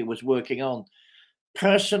Shakespeare was working on.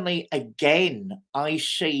 Personally, again, I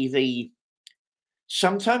see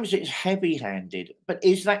sometimes it's heavy-handed, but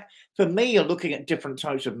is that, for me, you're looking at different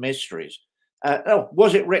types of mysteries.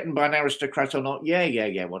 Was it written by an aristocrat or not?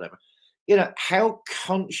 Yeah, whatever. How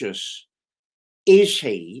conscious is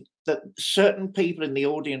he that certain people in the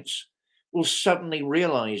audience will suddenly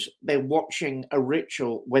realize they're watching a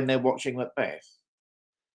ritual when they're watching Macbeth?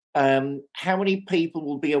 How many people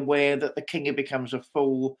will be aware that the king who becomes a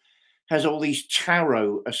fool has all these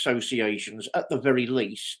tarot associations at the very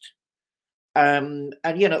least? And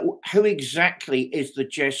who exactly is the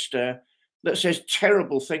jester that says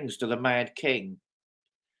terrible things to the mad king?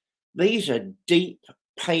 These are deep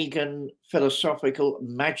pagan, philosophical,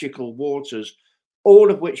 magical waters, all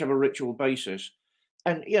of which have a ritual basis.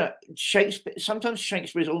 And Shakespeare, sometimes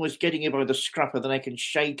Shakespeare is almost getting you by the scruff of the neck and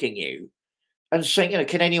shaking you and saying,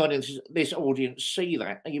 can anyone in this audience see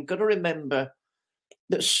that? And you've got to remember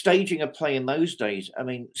that staging a play in those days,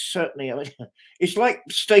 certainly, it's like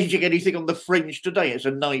staging anything on the Fringe today. It's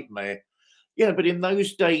a nightmare. But in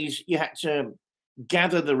those days, you had to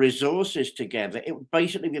gather the resources together. It would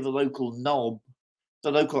basically be the local nob,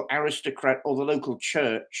 the local aristocrat, or the local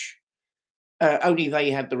church. Only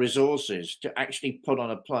they had the resources to actually put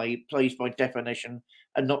on a play, plays by definition,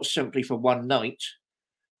 and not simply for one night,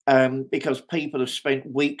 because people have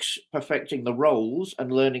spent weeks perfecting the roles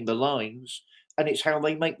and learning the lines, and it's how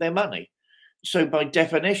they make their money. So by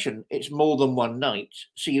definition, it's more than one night.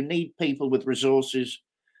 So you need people with resources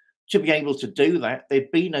to be able to do that.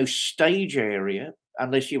 There'd be no stage area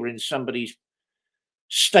unless you were in somebody's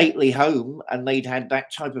stately home and they'd had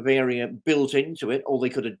that type of area built into it, or they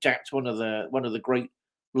could adapt one of the great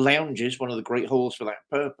lounges, one of the great halls for that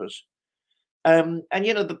purpose. And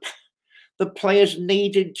the players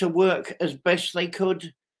needed to work as best they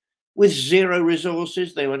could with zero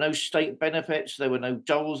resources. There were no state benefits, there were no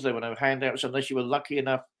doles, there were no handouts, unless you were lucky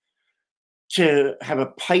enough to have a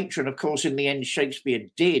patron. Of course, in the end, Shakespeare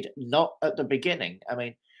did, not at the beginning.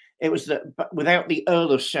 It was that without the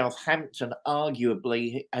Earl of Southampton,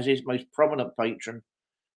 arguably, as his most prominent patron,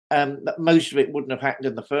 that most of it wouldn't have happened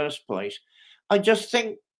in the first place. I just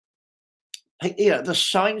think, the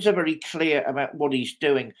signs are very clear about what he's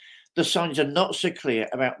doing. The signs are not so clear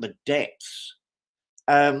about the depths.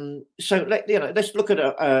 So let's look at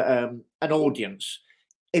an audience.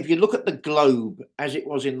 If you look at the globe as it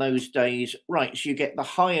was in those days, right, so you get the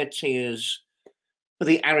higher tiers for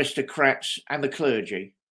the aristocrats and the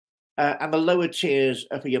clergy. And the lower tiers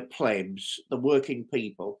are for your plebs, the working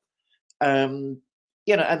people. And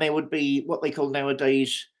there would be what they call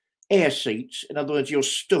nowadays air seats. In other words, you're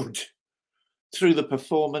stood through the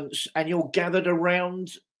performance and you're gathered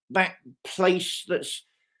around that place that's,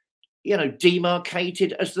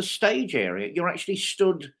 demarcated as the stage area. You're actually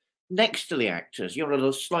stood next to the actors. You're at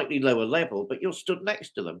a slightly lower level, but you're stood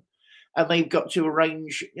next to them. And they've got to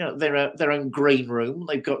arrange, their own green room.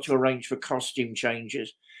 They've got to arrange for costume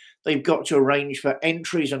changes. They've got to arrange for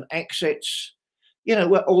entries and exits.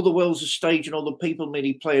 Where all the world's a stage and all the people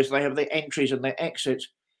merely players, they have their entries and their exits.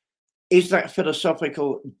 Is that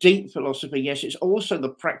philosophical, deep philosophy? Yes, it's also the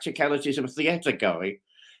practicalities of a theatre going.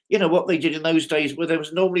 What they did in those days, where there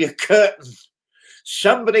was normally a curtain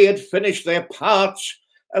somebody had finished their part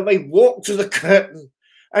and they walked to the curtain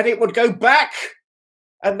and it would go back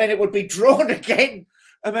and then it would be drawn again.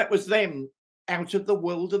 And that was them out of the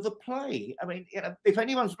world of the play. I mean, you know, if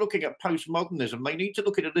anyone's looking at postmodernism, they need to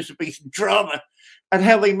look at Elizabethan drama and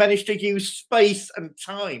how they managed to use space and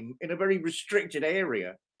time in a very restricted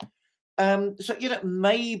area. So, you know,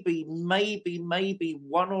 maybe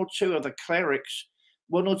one or two of the clerics,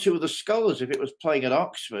 one or two of the scholars, if it was playing at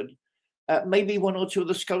Oxford, maybe one or two of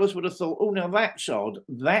the scholars would have thought, oh, now that's odd.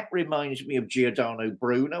 That reminds me of Giordano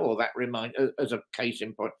Bruno, or that reminds, as a case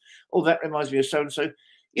in point, or that reminds me of so-and-so.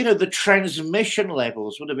 You know, the transmission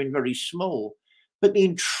levels would have been very small. But the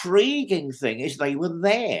intriguing thing is they were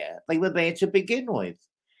there. They were there to begin with.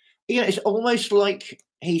 You know, it's almost like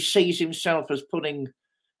he sees himself as putting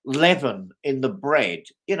leaven in the bread.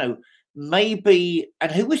 You know, maybe, and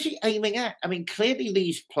who was he aiming at? I mean, clearly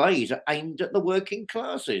these plays are aimed at the working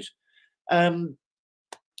classes.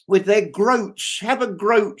 With their groats, have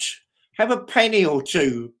a penny or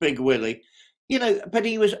two, Big Willie. You know, but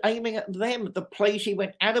he was aiming at them, the place he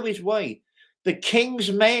went out of his way. The king's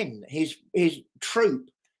men, his troop,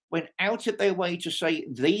 went out of their way to say,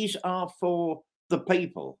 these are for the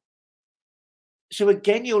people. So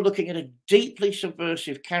again, you're looking at a deeply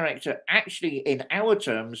subversive character, actually, in our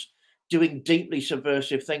terms, doing deeply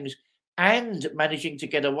subversive things and managing to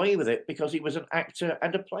get away with it because he was an actor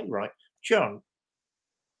and a playwright. John?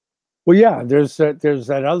 Well, yeah, there's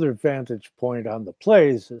that other vantage point on the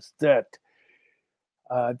plays, is that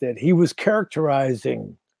that he was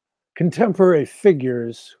characterizing contemporary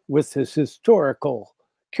figures with his historical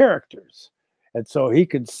characters. And so he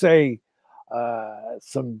could say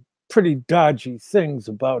some pretty dodgy things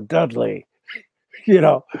about Dudley, you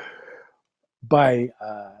know, by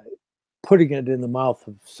putting it in the mouth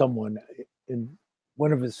of someone in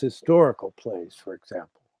one of his historical plays, for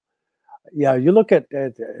example. Yeah, you look at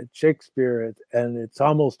Shakespeare and it's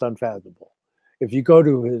almost unfathomable. If you go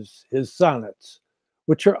to his sonnets,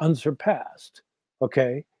 which are unsurpassed,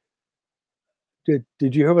 okay? Did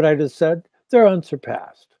you hear what I just said? They're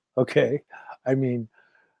unsurpassed, okay? I mean,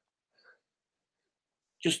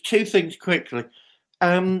 just two things quickly.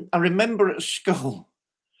 I remember at school,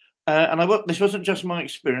 and this wasn't just my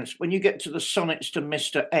experience, when you get to the sonnets to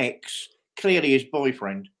Mr. X, clearly his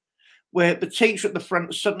boyfriend, where the teacher at the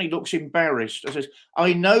front suddenly looks embarrassed and says,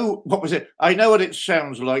 I know, what was it? I know what it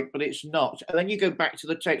sounds like, but it's not. And then you go back to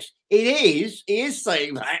the text. He is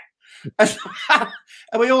saying that.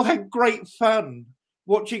 And we all had great fun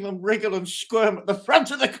watching them wriggle and squirm at the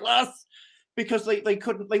front of the class because they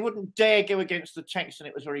wouldn't dare go against the text, and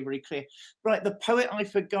it was very, very clear. Right, the poet I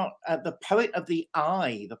forgot, the poet of the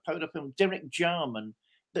eye, the poet of film, Derek Jarman,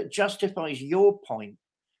 that justifies your point.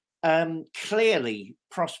 Clearly,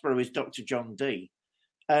 Prospero is Dr. John Dee.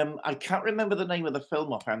 I can't remember the name of the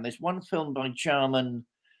film offhand. There's one film by Jarman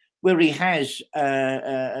where he has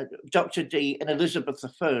Dr. Dee and Elizabeth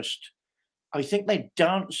I. I think they're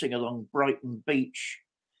dancing along Brighton Beach.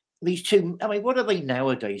 These two, I mean, what are they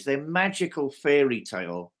nowadays? They're magical fairy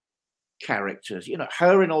tale characters. You know,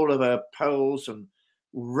 her in all of her pearls and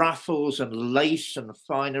ruffles and lace and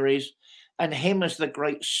fineries, and him as the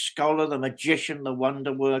great scholar, the magician, the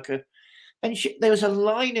wonder worker. And there was a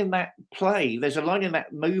line in that play, there's a line in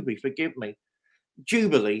that movie, forgive me,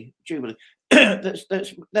 Jubilee,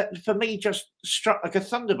 that for me just struck like a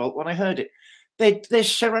thunderbolt when I heard it. They're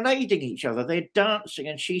serenading each other, they're dancing,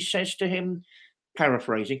 and she says to him,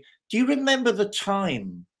 paraphrasing, do you remember the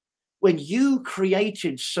time when you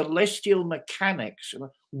created celestial mechanics? And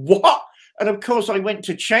what? And of course I went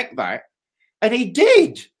to check that, and he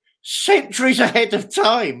did. Centuries ahead of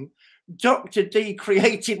time, Dr. Dee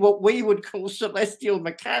created what we would call celestial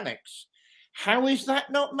mechanics. How is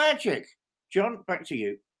that not magic? John, back to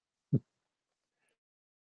you.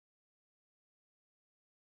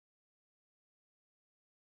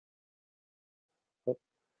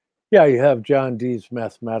 Yeah, you have John Dee's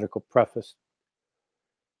mathematical preface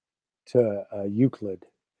to Euclid.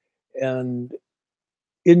 And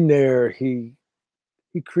in there, he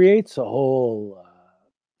creates a whole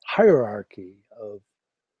hierarchy of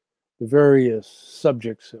the various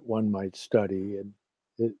subjects that one might study.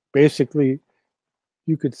 And basically,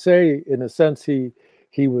 you could say, in a sense,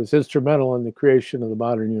 he was instrumental in the creation of the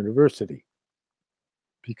modern university,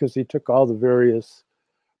 because he took all the various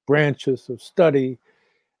branches of study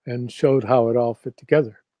and showed how it all fit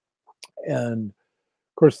together. And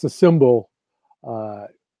of course, the symbol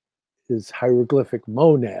is hieroglyphic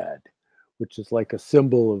monad, which is like a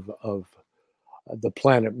symbol of the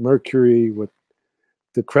planet Mercury with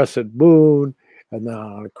the crescent moon, and then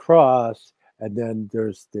on a cross, and then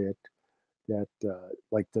there's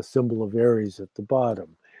like the symbol of Aries at the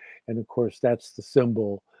bottom. And of course, that's the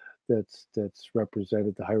symbol that's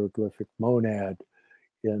represented, the hieroglyphic monad,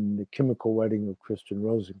 in The Chemical Wedding of Christian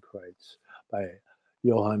Rosenkreuz by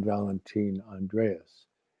Johann Valentin Andreas.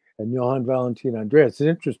 And Johann Valentin Andreas is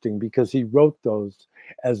interesting because he wrote those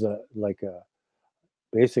as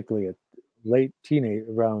basically a late teenage,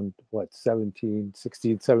 around 16,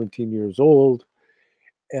 17 years old.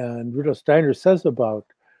 And Rudolf Steiner says about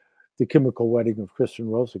The Chemical Wedding of Christian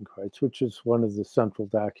Rosenkreuz, which is one of the central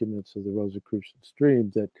documents of the Rosicrucian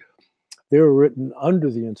stream, that they were written under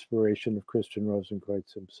the inspiration of Christian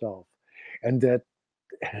Rosenkreuz himself. And that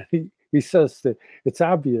he says that it's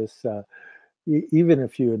obvious, even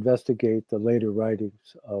if you investigate the later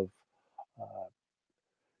writings of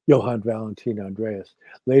Johann Valentin Andreas,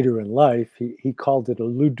 later in life, he called it a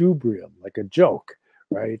ludubrium, like a joke,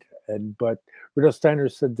 right? But Rudolf Steiner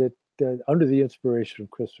said that under the inspiration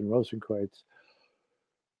of Christian Rosenkreuz,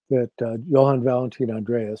 that Johann Valentin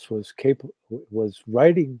Andreas was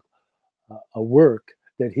writing a work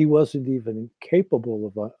that he wasn't even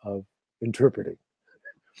capable of interpreting.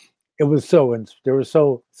 It was there was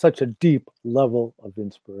such a deep level of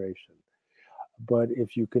inspiration. But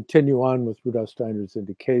if you continue on with Rudolf Steiner's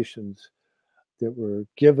indications that were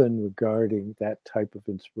given regarding that type of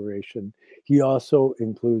inspiration, he also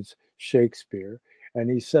includes Shakespeare. And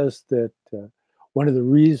he says that one of the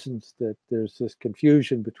reasons that there's this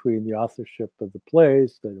confusion between the authorship of the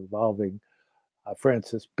plays that involving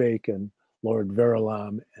Francis Bacon, Lord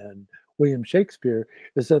Verulam, and William Shakespeare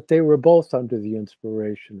is that they were both under the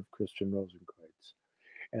inspiration of Christian Rosenkreuz,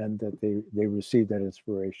 and that they received that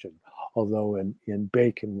inspiration. Although in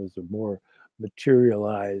Bacon was a more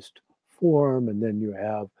materialized form, and then you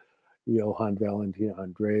have Johann Valentin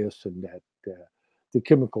Andreas and that The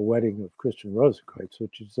Chemical Wedding of Christian Rosenkreuz,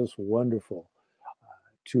 which is just wonderful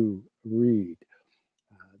to read.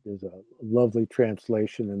 There's a lovely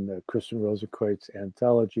translation in the Christian Rosenkreuz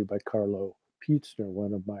anthology by Carlo Pietzner,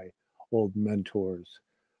 one of my old mentors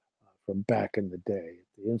from back in the day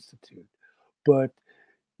at the Institute. But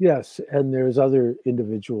yes, and there's other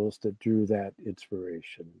individuals that drew that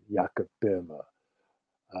inspiration. Jakob Böhme,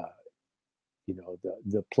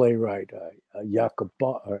 the playwright Jakob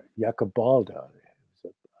Balda,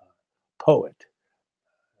 who's a poet.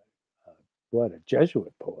 What a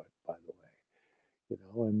Jesuit poet, by the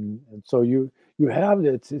way. And so you have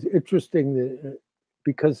it's interesting that,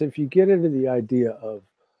 because if you get into the idea of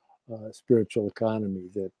spiritual economy,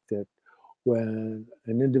 that when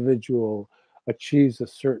an individual achieves a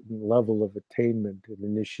certain level of attainment and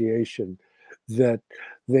initiation, that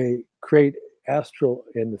they create astral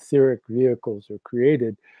and etheric vehicles are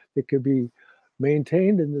created that could be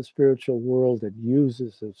maintained in the spiritual world and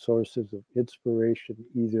uses as sources of inspiration,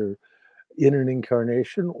 either in an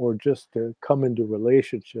incarnation or just to come into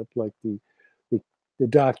relationship, like the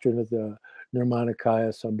doctrine of the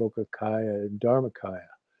Nirmanakaya, Sambhogakaya, and Dharmakaya.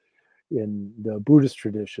 In the Buddhist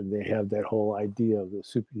tradition, they have that whole idea of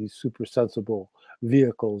these super sensible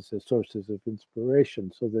vehicles as sources of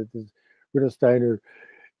inspiration. So that Rudolf Steiner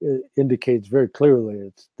indicates very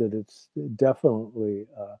clearly that it's definitely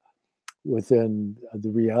within the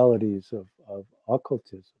realities of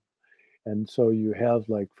occultism. And so you have,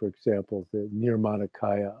 like, for example, the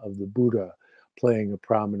Nirmanakaya of the Buddha playing a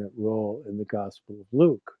prominent role in the Gospel of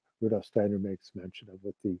Luke. Rudolf Steiner makes mention of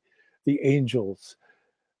with the angels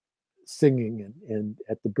singing and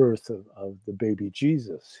at the birth of the baby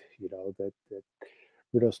Jesus, that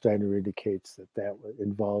Rudolf Steiner indicates that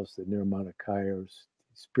involves the Nirmanakaya, or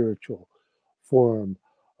spiritual form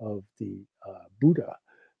of the Buddha.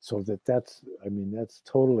 So that's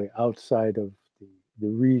totally outside of the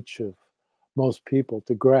reach of most people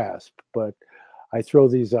to grasp. But I throw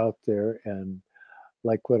these out there, and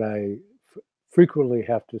like what I frequently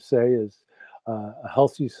have to say is a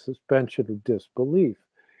healthy suspension of disbelief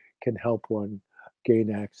can help one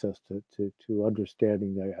gain access to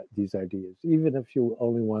understanding these ideas, even if you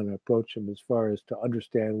only want to approach them as far as to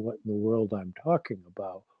understand what in the world I'm talking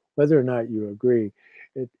about. Whether or not you agree,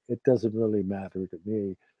 it doesn't really matter to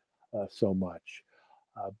me so much.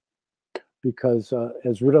 Because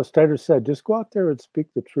as Rudolf Steiner said, just go out there and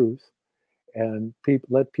speak the truth, and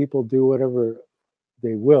let people do whatever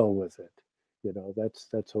they will with it.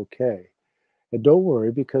 That's okay. And don't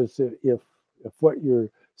worry, because if what you're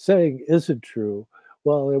saying isn't true,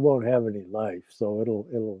 well, it won't have any life. So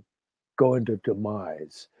it'll go into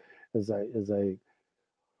demise. As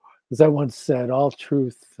I once said, all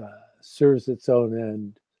truth serves its own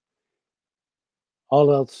end.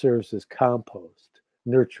 All else serves as compost,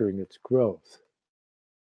 nurturing its growth.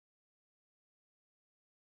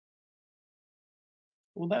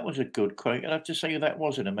 Well, that was a good quote. I'll have to say who that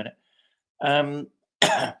was in a minute.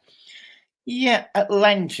 Yeah,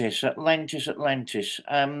 Atlantis. I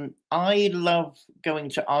love going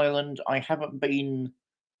to Ireland. I haven't been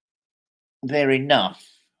there enough.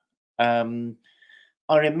 I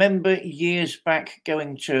remember years back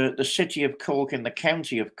going to the city of Cork in the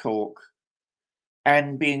county of Cork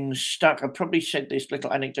and being stuck. I probably said this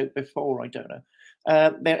little anecdote before, I don't know.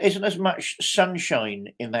 There isn't as much sunshine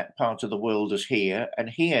in that part of the world as here, and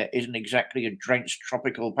here isn't exactly a drenched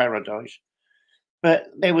tropical paradise.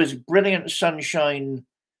 But there was brilliant sunshine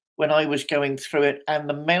when I was going through it, and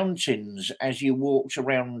the mountains, as you walked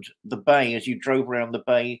around the bay, as you drove around the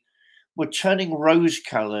bay, were turning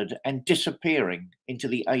rose-coloured and disappearing into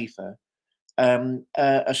the aether.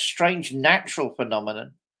 A strange natural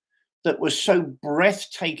phenomenon that was so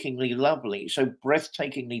breathtakingly lovely, so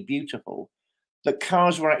breathtakingly beautiful, that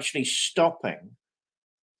cars were actually stopping,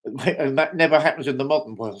 and that never happens in the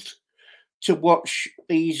modern world, to watch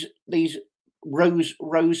these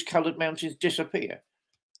rose-coloured mountains disappear.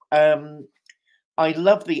 I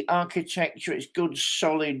love the architecture. It's good,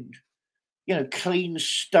 solid, clean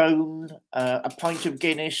stone, a pint of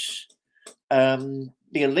Guinness, the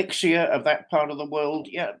elixir of that part of the world.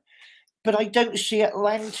 Yeah. But I don't see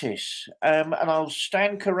Atlantis. And I'll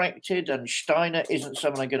stand corrected, and Steiner isn't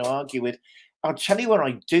someone I'm going to argue with. I'll tell you where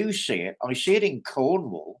I do see it. I see it in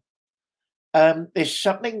Cornwall. There's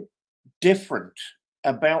something different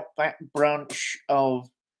about that branch of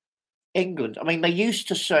England. I mean, they used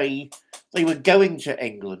to say they were going to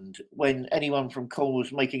England when anyone from Cornwall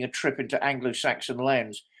was making a trip into Anglo-Saxon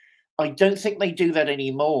lands. I don't think they do that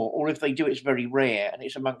anymore, or if they do, it's very rare, and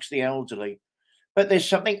it's amongst the elderly. But there's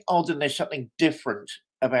something odd and there's something different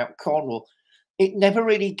about Cornwall. It never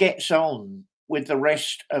really gets on with the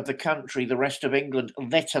rest of the country, the rest of England,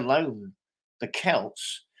 let alone the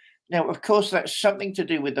Celts. Now, of course, that's something to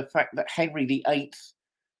do with the fact that Henry VIII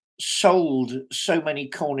sold so many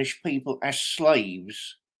Cornish people as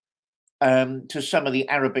slaves to some of the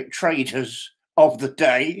Arabic traders of the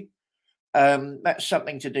day. That's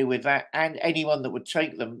something to do with that, and anyone that would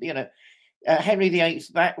take them. Henry VIII,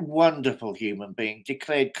 that wonderful human being,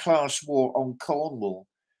 declared class war on Cornwall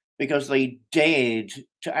because they dared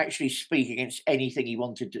to actually speak against anything he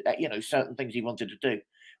wanted to, certain things he wanted to do,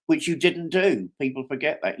 which you didn't do. People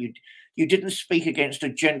forget that. You didn't speak against a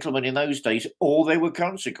gentleman in those days, or there were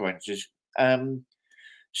consequences.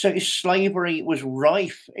 So slavery was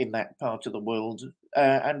rife in that part of the world,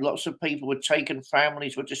 and lots of people were taken,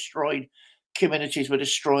 families were destroyed, communities were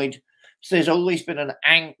destroyed. So there's always been an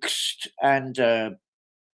angst and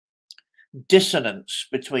dissonance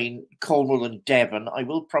between Cornwall and Devon. I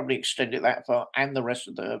will probably extend it that far, and the rest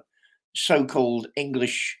of the so-called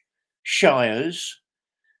English shires.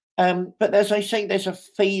 But as I say, there's a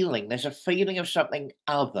feeling of something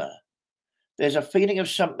other. There's a feeling of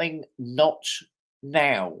something not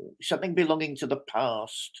now, something belonging to the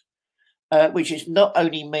past, which is not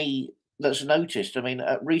only me that's noticed. I mean,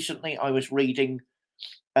 recently I was reading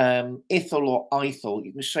Ithil or Ithil.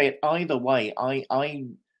 You can say it either way. I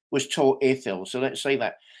was taught Ithil, so let's say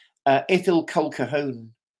that. Ithil Colquhoun,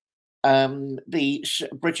 the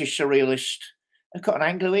British surrealist, I've got an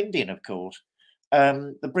Anglo-Indian, of course,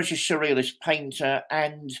 the British surrealist painter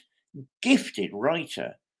and gifted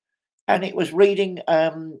writer. And it was reading,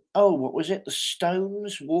 what was it? The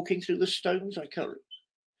Stones, Walking Through the Stones? I can't remember.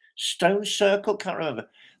 Stone Circle? Can't remember.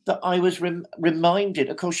 That I was reminded,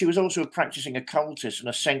 of course, she was also a practicing occultist and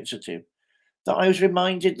a sensitive, that I was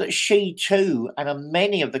reminded that she too, and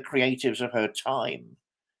many of the creatives of her time,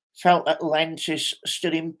 felt Atlantis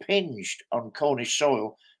still impinged on Cornish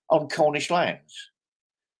soil, on Cornish lands.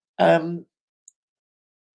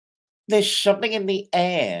 There's something in the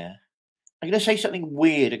air. I'm going to say something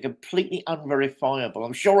weird and completely unverifiable.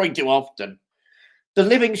 I'm sure I do often. The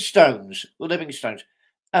living stones.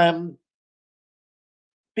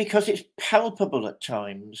 Because it's palpable at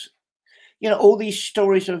times. All these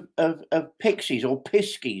stories of pixies or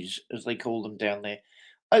piskies, as they call them down there.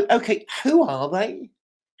 Okay, who are they?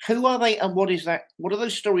 Who are they, and what is that? What are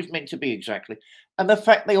those stories meant to be exactly? And the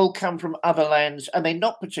fact they all come from other lands, and they're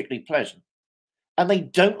not particularly pleasant, and they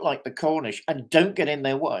don't like the Cornish and don't get in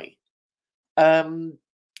their way.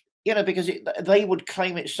 Because they would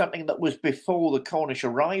claim it's something that was before the Cornish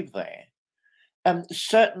arrived there.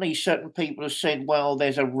 Certainly, certain people have said, well,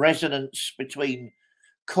 there's a resonance between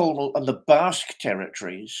Cornwall and the Basque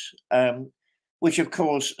territories, which, of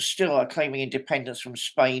course, still are claiming independence from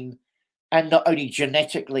Spain, and not only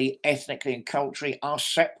genetically, ethnically, and culturally are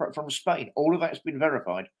separate from Spain. All of that's been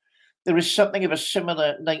verified. There is something of a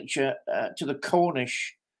similar nature to the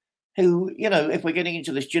Cornish who, you know, if we're getting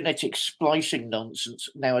into this genetic splicing nonsense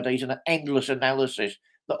nowadays and an endless analysis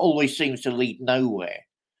that always seems to lead nowhere,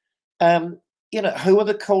 you know, who are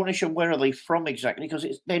the Cornish and where are they from exactly? Because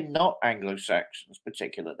they're not Anglo-Saxons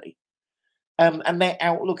particularly. And their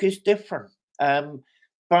outlook is different.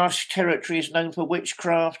 Basque territory is known for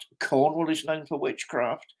witchcraft. Cornwall is known for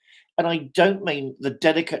witchcraft. And I don't mean the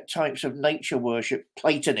delicate types of nature worship,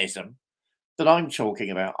 Platonism, that I'm talking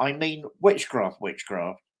about. I mean witchcraft.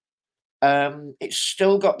 It's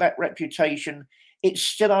still got that reputation. It's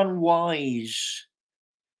still unwise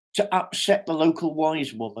to upset the local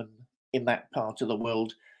wise woman in that part of the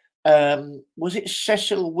world. Was it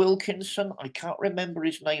Cecil Wilkinson? I can't remember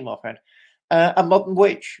his name offhand. A modern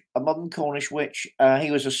witch, a modern Cornish witch.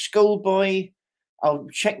 He was a schoolboy. I'll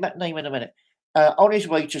check that name in a minute. On his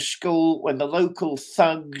way to school, when the local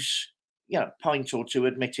thugs, you know, pint or two,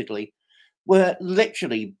 admittedly, were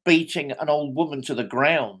literally beating an old woman to the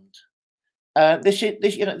ground. This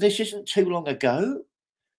isn't too long ago.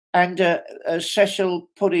 And Cecil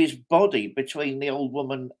put his body between the old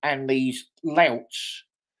woman and these louts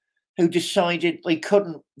who decided they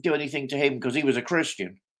couldn't do anything to him because he was a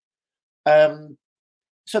Christian.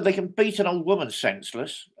 So they can beat an old woman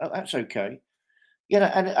senseless. That's okay. You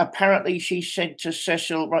know, and apparently she said to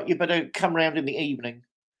Cecil, right, you better come round in the evening,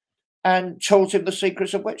 and taught him the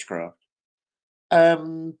secrets of witchcraft.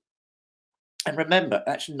 And remember,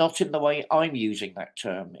 that's not in the way I'm using that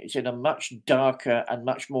term. It's in a much darker and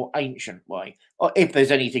much more ancient way, or if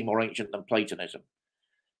there's anything more ancient than Platonism.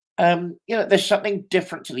 You know, there's something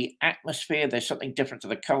different to the atmosphere. There's something different to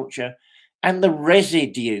the culture and the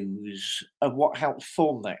residues of what helped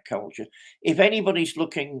form that culture. If anybody's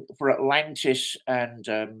looking for Atlantis and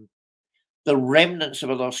the remnants of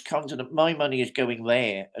a lost continent, my money is going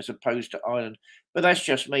there as opposed to Ireland. But that's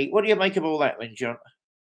just me. What do you make of all that then, John?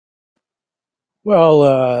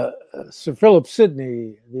 Well, Sir Philip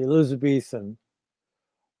Sidney, the Elizabethan,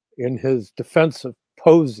 in his defense of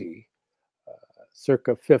Posey,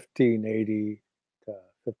 circa 1580 to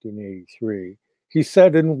 1583, he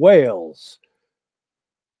said in Wales,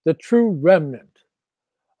 the true remnant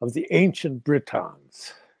of the ancient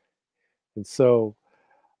Britons. And so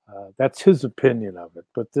that's his opinion of it.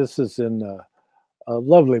 But this is in a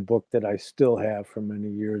lovely book that I still have from many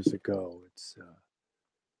years ago. It's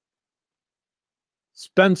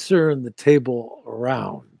Spencer and the Table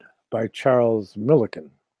Round by Charles Millikan.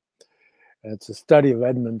 And it's a study of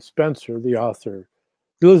Edmund Spencer, the author,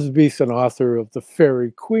 the Elizabethan author of The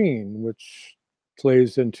Fairy Queen, which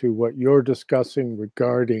plays into what you're discussing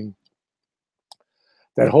regarding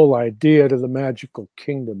that whole idea to the magical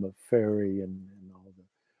kingdom of fairy and all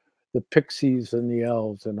the pixies and the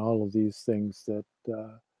elves and all of these things that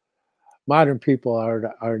modern people aren't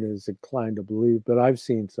as inclined to believe, but I've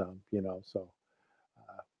seen some, you know, so,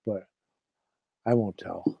 but I won't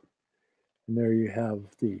tell. And there you have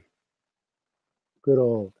the good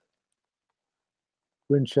old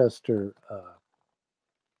Winchester,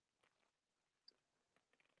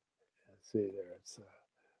 let's see there, it's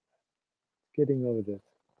getting over the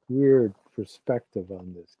weird perspective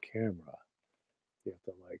on this camera. You have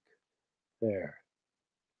to like, there.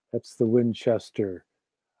 That's the Winchester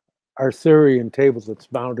Arthurian table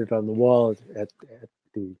that's mounted on the wall at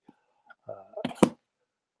the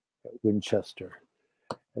at Winchester.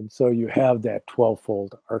 And so you have that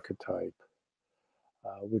 12-fold archetype,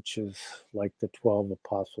 which is like the 12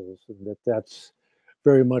 apostles, and that's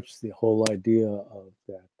very much the whole idea of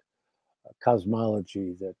that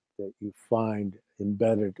cosmology that you find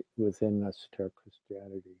embedded within esoteric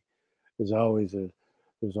Christianity. There's always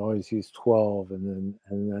these 12, and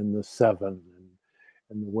then the 7,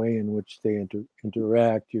 and the way in which they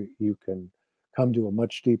interact. You can come to a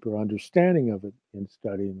much deeper understanding of it in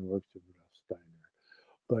studying the works of Rudolf Steiner.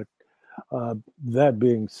 But that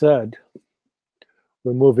being said,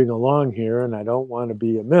 we're moving along here, and I don't want to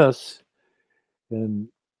be amiss and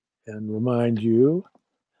remind you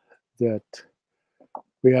that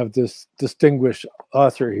we have this distinguished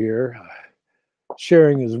author here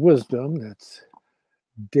sharing his wisdom. That's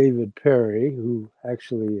David Parry, who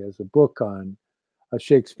actually has a book on a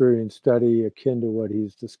Shakespearean study akin to what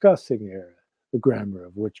he's discussing here, The Grammar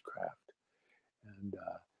of Witchcraft. And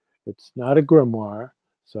it's not a grimoire,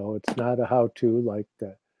 so it's not a how-to like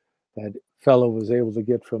that fellow was able to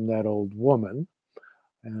get from that old woman.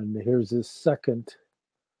 And here's his second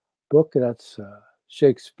book. That's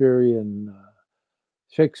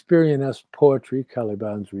Shakespearean-esque poetry,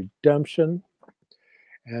 Caliban's Redemption.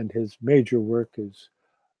 And his major work is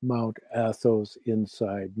Mount Athos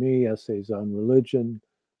Inside Me, Essays on Religion,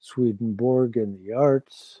 Swedenborg and the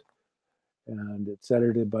Arts. and it's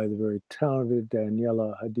edited by the very talented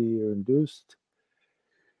Daniela Hadi-Ernst.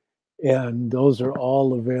 And those are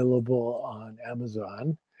all available on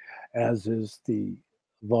Amazon, as is the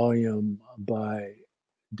volume by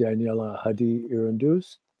Daniela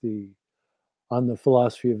Hadi-Ernst, On the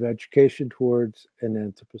Philosophy of Education Towards an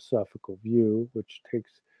Anthroposophical View, which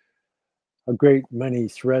takes a great many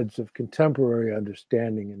threads of contemporary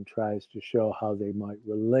understanding and tries to show how they might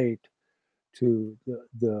relate to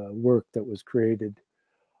the work that was created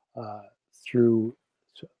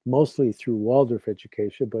mostly through Waldorf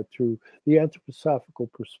education, but through the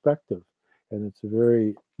anthroposophical perspective. And it's a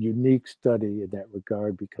very unique study in that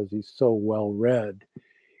regard because he's so well read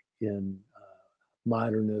in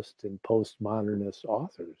modernist and postmodernist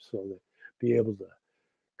authors. So to be able to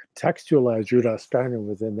contextualize Rudolf Steiner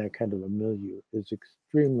within that kind of a milieu is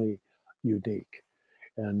extremely unique.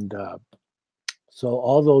 And so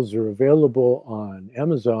all those are available on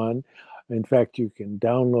Amazon. In fact, you can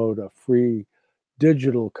download a free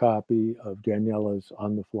digital copy of Daniela's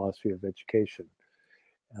On the Philosophy of Education.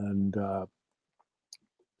 And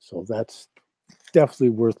so that's definitely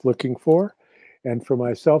worth looking for. And for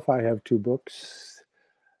myself, I have two books.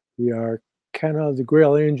 The Arcana of the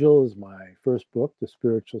Grail Angel is my first book, The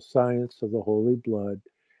Spiritual Science of the Holy Blood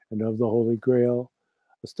and of the Holy Grail,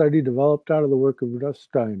 a study developed out of the work of Rudolf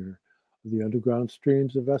Steiner, of the underground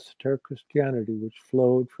streams of esoteric Christianity which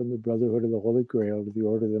flowed from the Brotherhood of the Holy Grail to the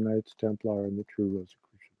Order of the Knights Templar and the True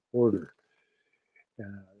Rosicrucian Order.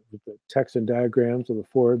 With the text and diagrams of the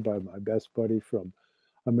forward by my best buddy from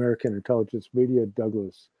American Intelligence Media,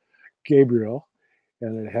 Douglas Gabriel,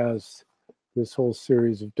 and it has this whole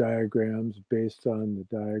series of diagrams based on the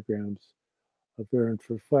diagrams of Aaron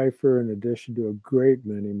Pfeiffer, in addition to a great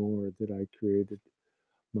many more that I created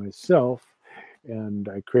myself. And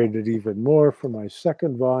I created even more for my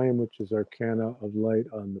second volume, which is Arcana of Light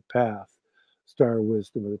on the Path, Star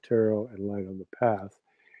Wisdom of the Tarot and Light on the Path.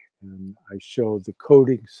 And I showed the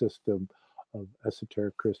coding system of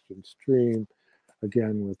Esoteric Christian Stream,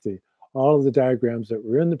 again with all of the diagrams that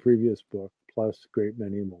were in the previous book, plus a great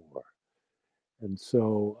many more. And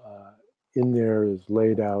so in there is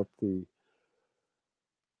laid out the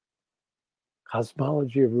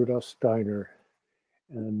cosmology of Rudolf Steiner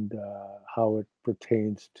and how it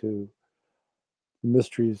pertains to the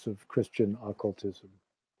mysteries of Christian occultism,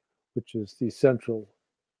 which is the central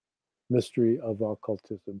mystery of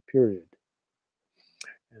occultism, period.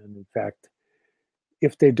 And in fact,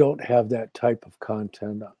 if they don't have that type of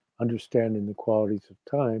content, understanding the qualities of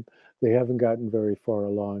time, they haven't gotten very far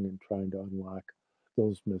along in trying to unlock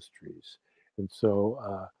those mysteries. And so,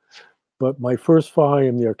 but my first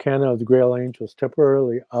volume, The Arcana of the Grail Angel, is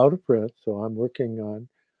temporarily out of print, so I'm working on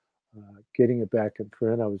getting it back in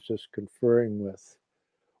print. I was just conferring with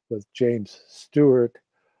James Stewart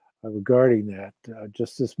regarding that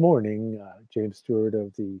just this morning. James Stewart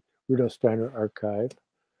of the Rudolf Steiner Archive,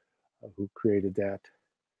 who created that,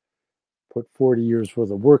 put 40 years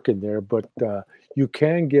worth of work in there, but you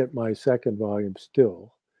can get my second volume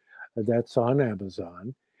still. That's on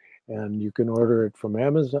Amazon, and you can order it from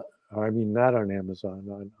Amazon. I mean, not on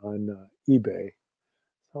Amazon, on eBay.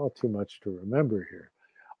 It's all too much to remember here.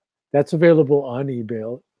 That's available on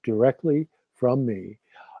eBay directly from me.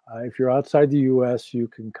 If you're outside the US, you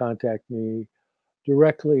can contact me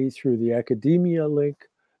directly through the academia link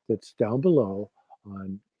that's down below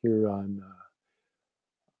on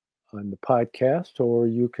the podcast, or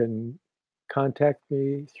you can contact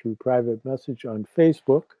me through private message on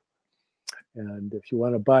Facebook. And if you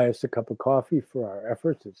want to buy us a cup of coffee for our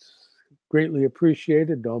efforts, it's greatly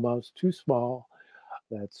appreciated. No amount's too small.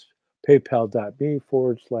 That's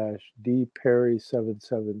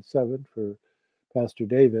paypal.me/dparry777 for Pastor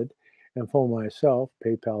David. And for myself,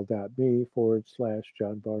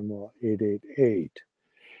 paypal.me/John Barnwell 888.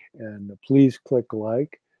 And please click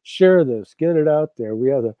like, share this, get it out there. We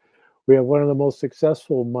have one of the most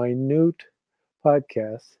successful minute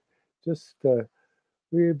podcasts. Just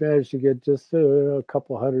we managed to get just a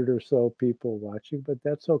couple hundred or so people watching, but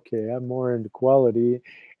that's okay. I'm more into quality,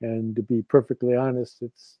 and to be perfectly honest,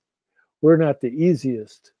 we're not the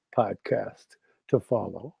easiest podcast to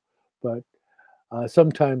follow, but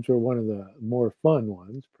sometimes we're one of the more fun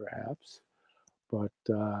ones, perhaps. But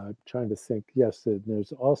I'm trying to think. Yes,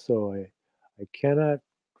 there's also I cannot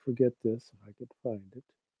forget this if I could find it.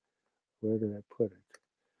 Where did I put it?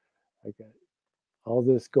 I got all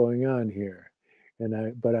this going on here,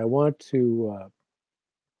 but I want to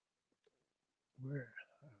where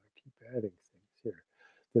I keep adding things here.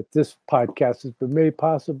 That this podcast has been made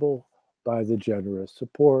possible by the generous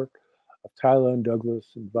support of Tyler and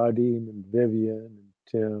Douglas and Vadim and Vivian and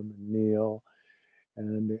Tim and Neil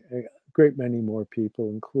and great many more people,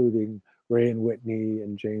 including Ray and Whitney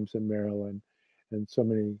and James and Marilyn, and so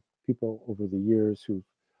many people over the years who've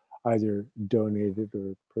either donated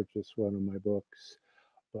or purchased one of my books.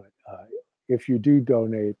 But if you do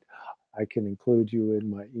donate, I can include you in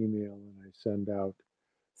my email, and I send out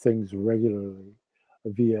things regularly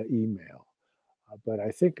via email. But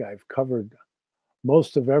I think I've covered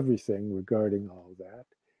most of everything regarding all that.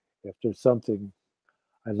 If there's something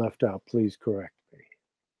I left out, please correct me.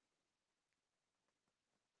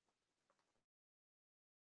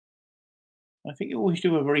 I think you always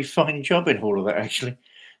do a very fine job in all of that, actually.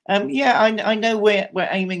 Yeah, I know we're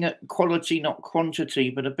aiming at quality, not quantity,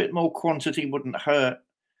 but a bit more quantity wouldn't hurt.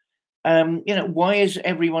 Why is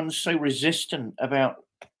everyone so resistant about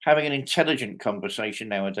having an intelligent conversation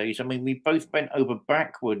nowadays? I mean, we both bent over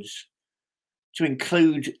backwards to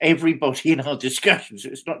include everybody in our discussions.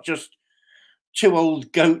 It's not just two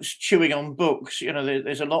old goats chewing on books.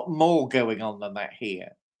 There's a lot more going on than that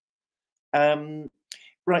here.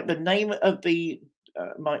 Right, the name of the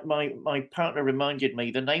my partner reminded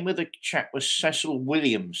me the name of the chap was Cecil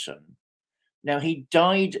Williamson. Now he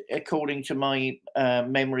died, according to my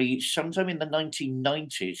memory, sometime in the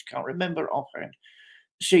 1990s. Can't remember offhand.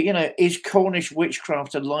 So is Cornish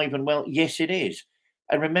witchcraft alive and well? Yes, it is.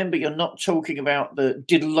 And remember, you're not talking about the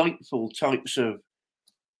delightful types of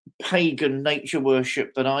pagan nature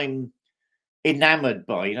worship that I'm enamored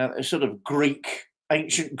by. A sort of Greek.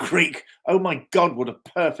 Ancient Greek. Oh my God, what a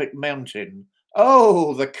perfect mountain.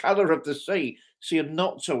 Oh, the color of the sea. So you're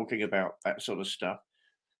not talking about that sort of stuff.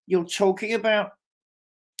 You're talking about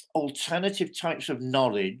alternative types of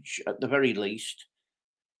knowledge, at the very least,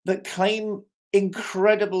 that claim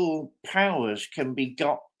incredible powers can be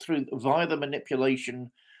got through via the manipulation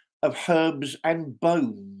of herbs and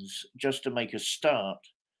bones, just to make a start.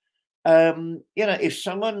 If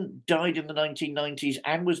someone died in the 1990s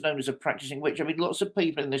and was known as a practicing witch, I mean, lots of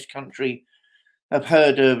people in this country have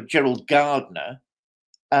heard of Gerald Gardner,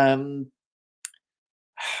 and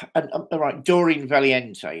right, Doreen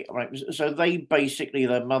Valiente, right? So they basically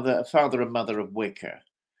the father and mother of Wicca,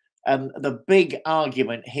 and the big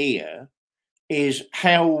argument here is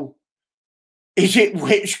how is it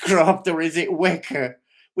witchcraft or is it Wicca,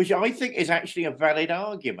 which I think is actually a valid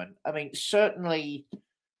argument. I mean, certainly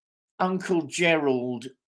Uncle Gerald,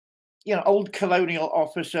 old colonial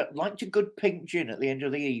officer, liked a good pink gin at the end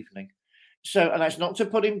of the evening. So, and that's not to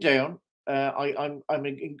put him down. I'm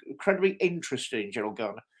incredibly interested in Gerald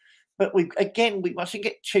Gardner, but we mustn't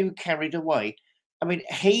get too carried away. I mean,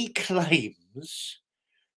 he claims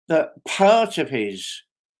that part of his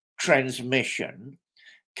transmission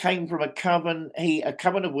came from a coven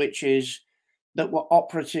of witches that were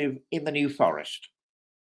operative in the New Forest.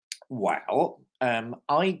 Well,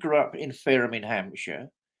 I grew up in Fareham in Hampshire,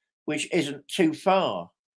 which isn't too far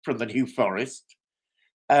from the New Forest.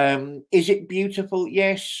 Is it beautiful?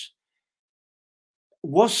 Yes.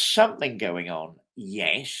 Was something going on?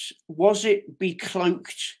 Yes. Was it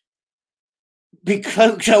becloaked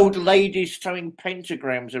old ladies throwing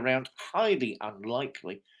pentagrams around? Highly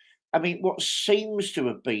unlikely. I mean, what seems to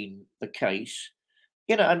have been the case,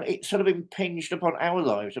 and it sort of impinged upon our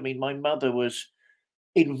lives. I mean, my mother was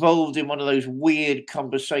involved in one of those weird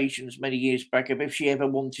conversations many years back of if she ever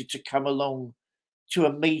wanted to come along to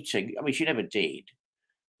a meeting. I mean, she never did.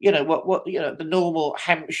 The normal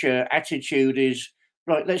Hampshire attitude is,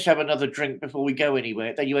 right, let's have another drink before we go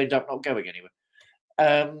anywhere. Then you end up not going anywhere.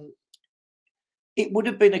 It would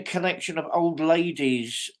have been a collection of old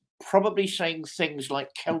ladies probably saying things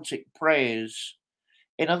like Celtic prayers.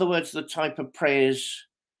 In other words, the type of prayers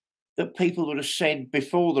that people would have said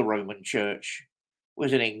before the Roman Church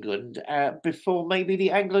was in England, before maybe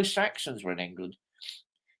the Anglo-Saxons were in England.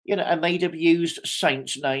 And they'd have used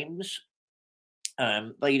saints' names.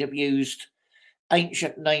 They'd have used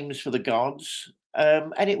ancient names for the gods.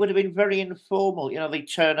 And it would have been very informal. They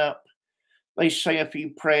turn up, they say a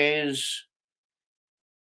few prayers,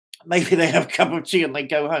 maybe they have a cup of tea and they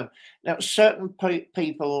go home. Now, certain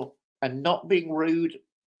people are not being rude,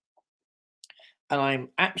 and I'm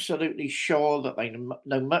absolutely sure that they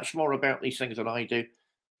know much more about these things than I do.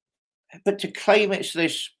 But to claim it's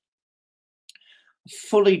this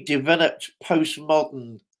fully developed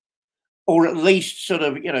postmodern, or at least sort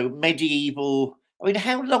of, medieval. I mean,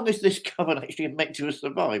 how long is this coven actually meant to have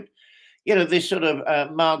survived? This sort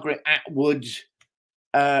of Margaret Atwood,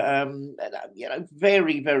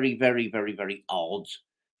 very, very, very, very, very odd.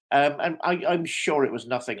 And I'm sure it was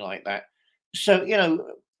nothing like that. So,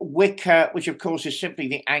 Wicca, which of course is simply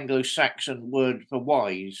the Anglo-Saxon word for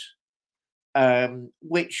wise,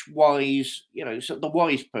 which wise, so the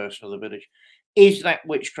wise person of the village. Is that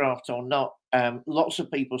witchcraft or not? Lots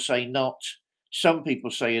of people say not. Some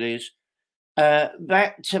people say it is.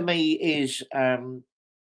 That to me is an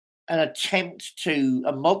attempt to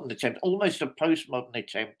a modern attempt, almost a postmodern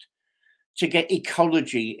attempt to get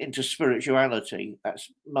ecology into spirituality. That's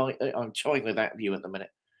my. I'm toying with that view at the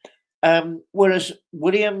minute. Whereas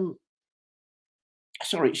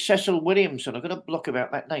Cecil Williamson, I've got a block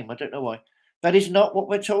about that name. I don't know why. That is not what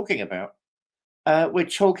we're talking about. We're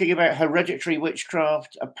talking about hereditary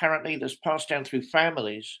witchcraft, apparently, that's passed down through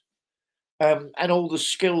families, and all the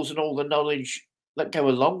skills and all the knowledge that go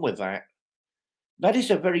along with that. That is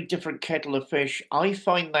a very different kettle of fish. I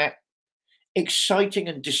find that exciting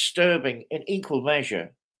and disturbing in equal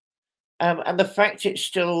measure. And the fact it's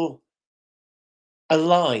still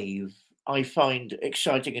alive, I find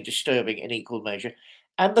exciting and disturbing in equal measure.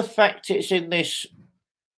 And the fact it's in this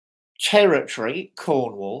territory,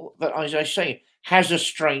 Cornwall, that, as I say, has a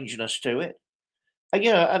strangeness to it. And,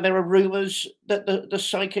 and there are rumours that the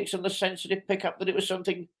psychics and the sensitive pick up that it was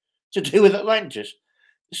something to do with Atlantis.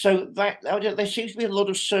 So there seems to be a lot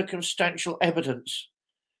of circumstantial evidence,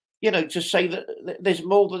 to say that there's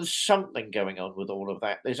more than something going on with all of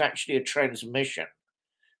that. There's actually a transmission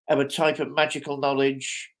of a type of magical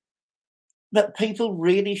knowledge that people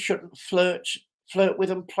really shouldn't flirt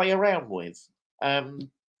with and play around with.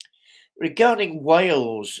 Regarding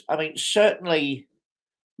Wales, I mean, certainly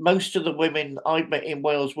most of the women I've met in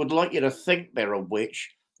Wales would like you to think they're a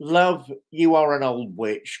witch. Love, you are an old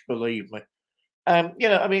witch, believe me.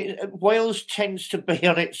 I mean, Wales tends to be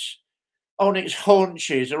on its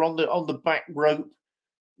haunches or on the back rope,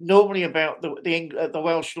 normally about the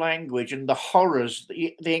Welsh language and the horrors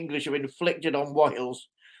the English have inflicted on Wales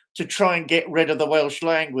to try and get rid of the Welsh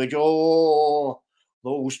language. Oh,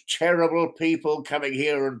 those terrible people coming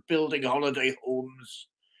here and building holiday homes,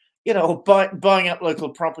 buying up local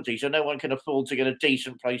property so no one can afford to get a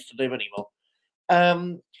decent place to live anymore.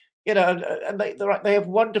 And they have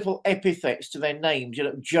wonderful epithets to their names.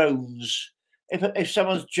 Jones. If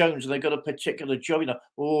someone's Jones and they've got a particular job,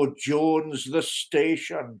 Jones the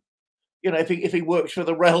station. If he works for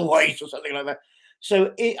the railways or something like that.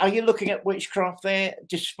 So, are you looking at witchcraft there,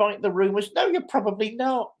 despite the rumours? No, you're probably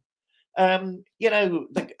not.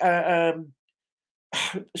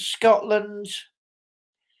 Scotland.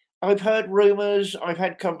 I've heard rumours. I've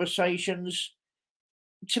had conversations.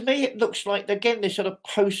 To me, it looks like, again, this sort of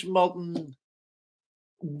postmodern,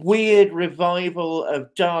 weird revival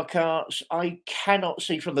of dark arts. I cannot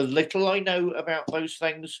see, from the little I know about those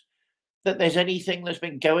things, that there's anything that's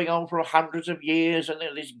been going on for hundreds of years, and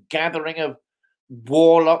this gathering of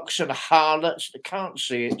warlocks and harlots. I can't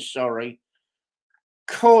see it, sorry.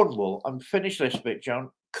 Cornwall, I'm finished this bit,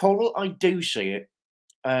 John. Cornwall, I do see it.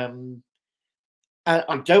 And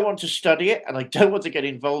I don't want to study it, and I don't want to get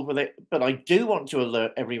involved with it, but I do want to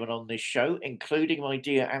alert everyone on this show, including my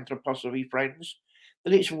dear anthroposophy friends,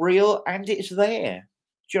 that it's real and it's there.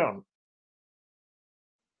 John?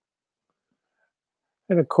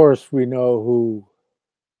 And of course, we know who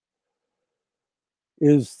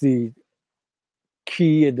is the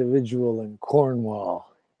key individual in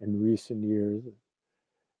Cornwall in recent years,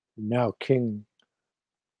 now King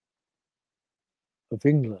of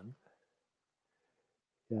England.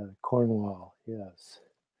 Yeah, Cornwall, yes.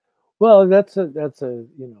 Well, that's a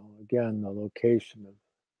again, the location of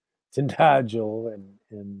Tintagel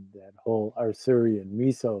and that whole Arthurian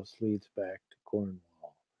mythos leads back to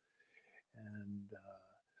Cornwall. And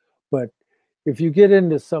but if you get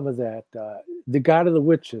into some of that, The God of the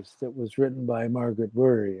Witches, that was written by Margaret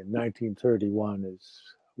Murray in 1931, is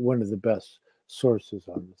one of the best sources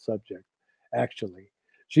on the subject. Actually,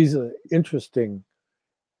 she's an interesting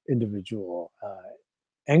individual,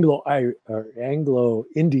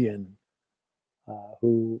 Anglo-Indian,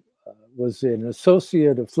 who was an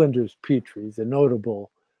associate of Flinders Petrie, the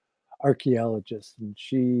notable archaeologist, and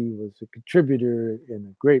she was a contributor in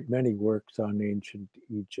a great many works on ancient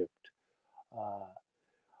Egypt,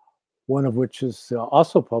 one of which is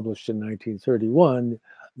also published in 1931,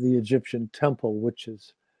 The Egyptian Temple, which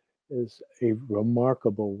is a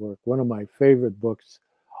remarkable work, one of my favorite books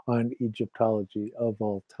on Egyptology of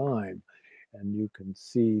all time. And you can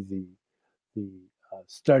see the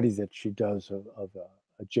study that she does of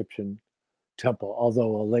Egyptian temple,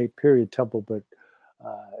 although a late period temple, but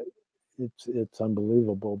it's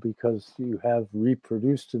unbelievable because you have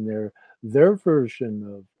reproduced in there their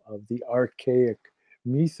version of the archaic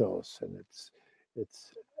mythos, and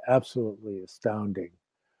it's absolutely astounding.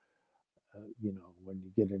 When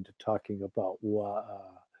you get into talking about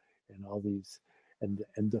and all these and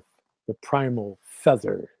the primal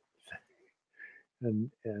feather,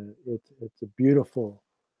 and it's a beautiful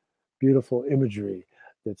beautiful imagery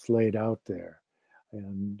that's laid out there.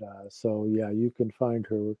 And so, yeah, you can find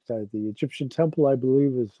her work. The Egyptian Temple, I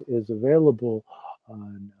believe, is available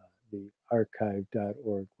on the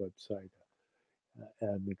archive.org website.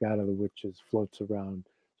 And the God of the Witches floats around.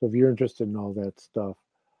 So if you're interested in all that stuff,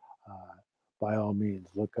 by all means,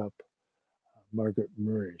 look up Margaret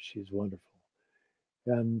Murray. She's wonderful.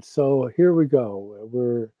 And so here we go.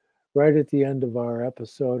 We're right at the end of our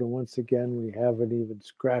episode. And once again, we haven't even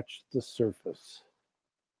scratched the surface.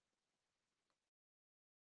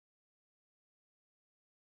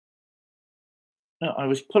 I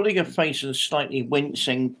was pulling a face and slightly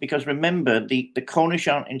wincing because remember, the Cornish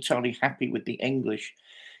aren't entirely happy with the English.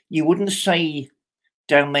 You wouldn't say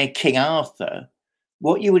down there King Arthur.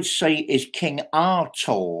 What you would say is King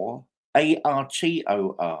Artor,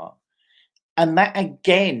 Artor. And that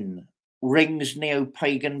again rings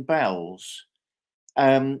neo-pagan bells.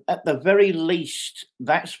 At the very least,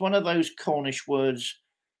 that's one of those Cornish words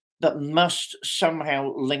that must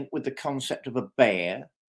somehow link with the concept of a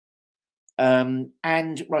bear.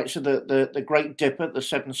 And right, so the Great Dipper, the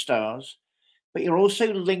seven stars, but you're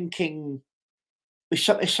also linking with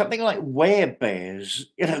something like werebears.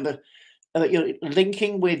 You know, you're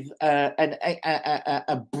linking with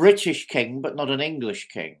a British king, but not an English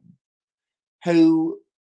king, who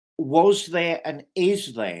was there and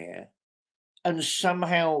is there, and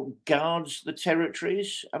somehow guards the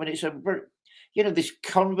territories. I mean, it's a very, this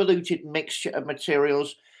convoluted mixture of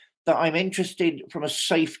materials that I'm interested in from a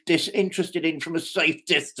safe distance.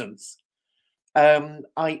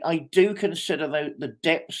 I do consider the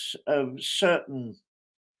depths of certain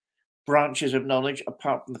branches of knowledge,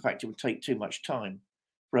 apart from the fact it would take too much time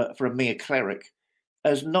for a mere cleric,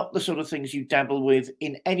 as not the sort of things you dabble with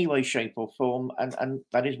in any way, shape, or form, and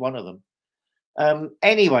that is one of them.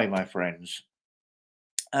 Anyway, my friends,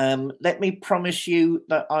 let me promise you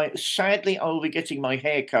that sadly I will be getting my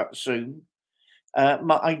hair cut soon.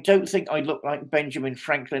 I don't think I look like Benjamin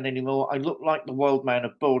Franklin anymore. I look like the wild man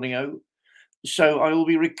of Borneo. So I will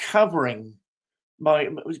be recovering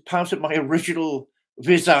part of my original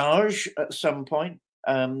visage at some point.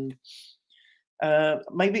 Maybe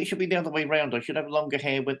it should be the other way around. I should have longer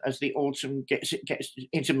hair as the autumn gets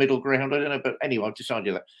into middle ground. I don't know, but anyway, I've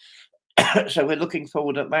decided that. So we're looking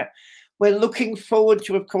forward to that. We're looking forward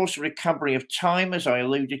to, of course, the recovery of time, as I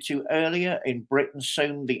alluded to earlier. In Britain,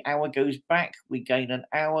 soon the hour goes back. We gain an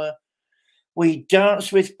hour. We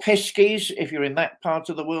dance with piskies, if you're in that part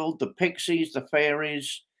of the world, the pixies, the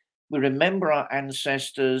fairies. We remember our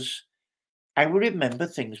ancestors, and we remember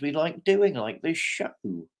things we like doing, like this show.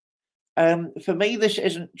 For me, this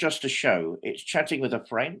isn't just a show. It's chatting with a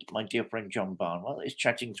friend, my dear friend John Barnwell. It's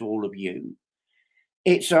chatting to all of you.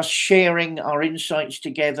 It's us sharing our insights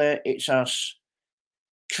together. It's us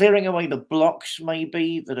clearing away the blocks,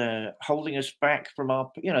 maybe, that are holding us back from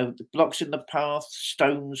the blocks in the path,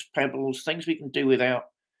 stones, pebbles, things we can do without,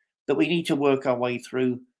 that we need to work our way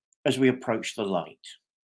through as we approach the light.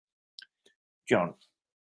 John.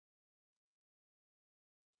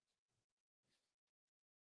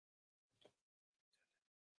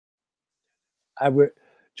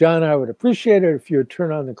 John, I would appreciate it if you would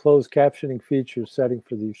turn on the closed captioning feature setting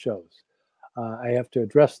for these shows. I have to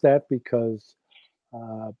address that because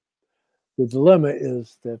the dilemma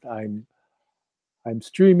is that I'm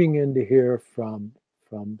streaming into here from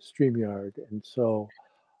StreamYard, and so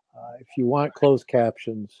if you want closed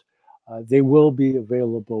captions, they will be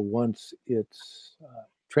available once it's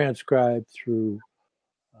transcribed through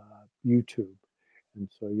YouTube, and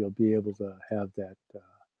so you'll be able to have that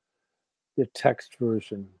the text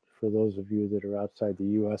version for those of you that are outside the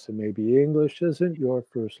U.S. and maybe English isn't your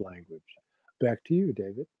first language. Back to you,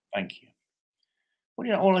 David. Thank you. Well,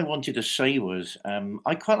 all I wanted to say was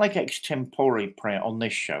I quite like extempore prayer on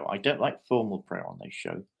this show. I don't like formal prayer on this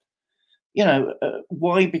show.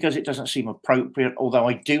 Why? Because it doesn't seem appropriate, although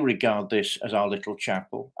I do regard this as our little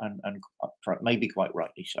chapel, and maybe quite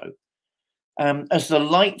rightly so. As the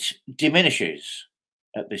light diminishes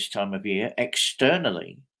at this time of year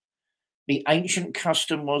externally, the ancient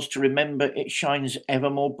custom was to remember it shines ever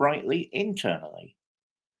more brightly internally.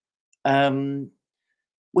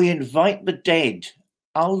 We invite the dead,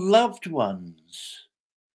 our loved ones,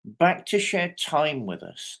 back to share time with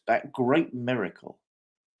us, that great miracle.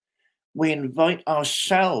 We invite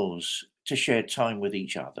ourselves to share time with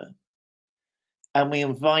each other, and we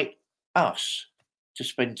invite us to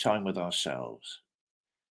spend time with ourselves.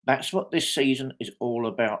 That's what this season is all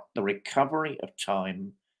about, the recovery of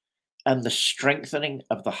time and the strengthening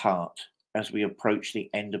of the heart as we approach the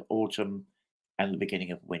end of autumn and the beginning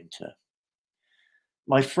of winter.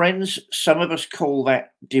 My friends, some of us call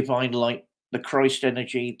that divine light the Christ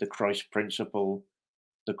energy, the Christ principle,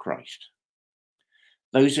 the Christ.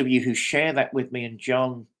 Those of you who share that with me and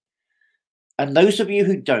John, and those of you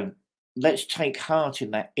who don't, let's take heart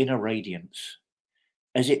in that inner radiance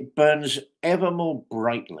as it burns ever more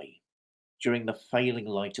brightly during the failing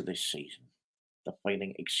light of this season, the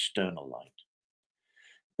failing external light.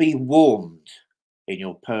 Be warmed in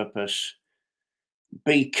your purpose.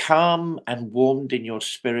 Be calm and warmed in your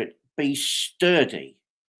spirit. Be sturdy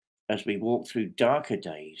as we walk through darker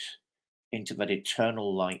days into that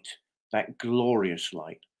eternal light, that glorious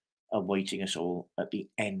light awaiting us all at the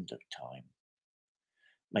end of time.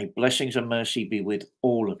 May blessings and mercy be with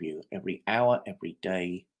all of you every hour, every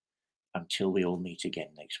day, until we all meet again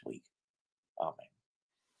next week. Amen.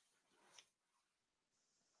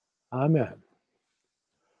 Amen.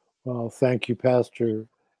 Well, thank you, Pastor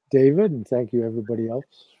David, and thank you, everybody else,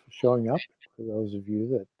 for showing up. For those of you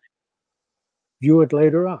that view it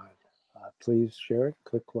later on, please share it,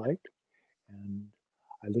 click like, and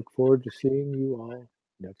I look forward to seeing you all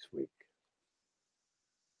next week.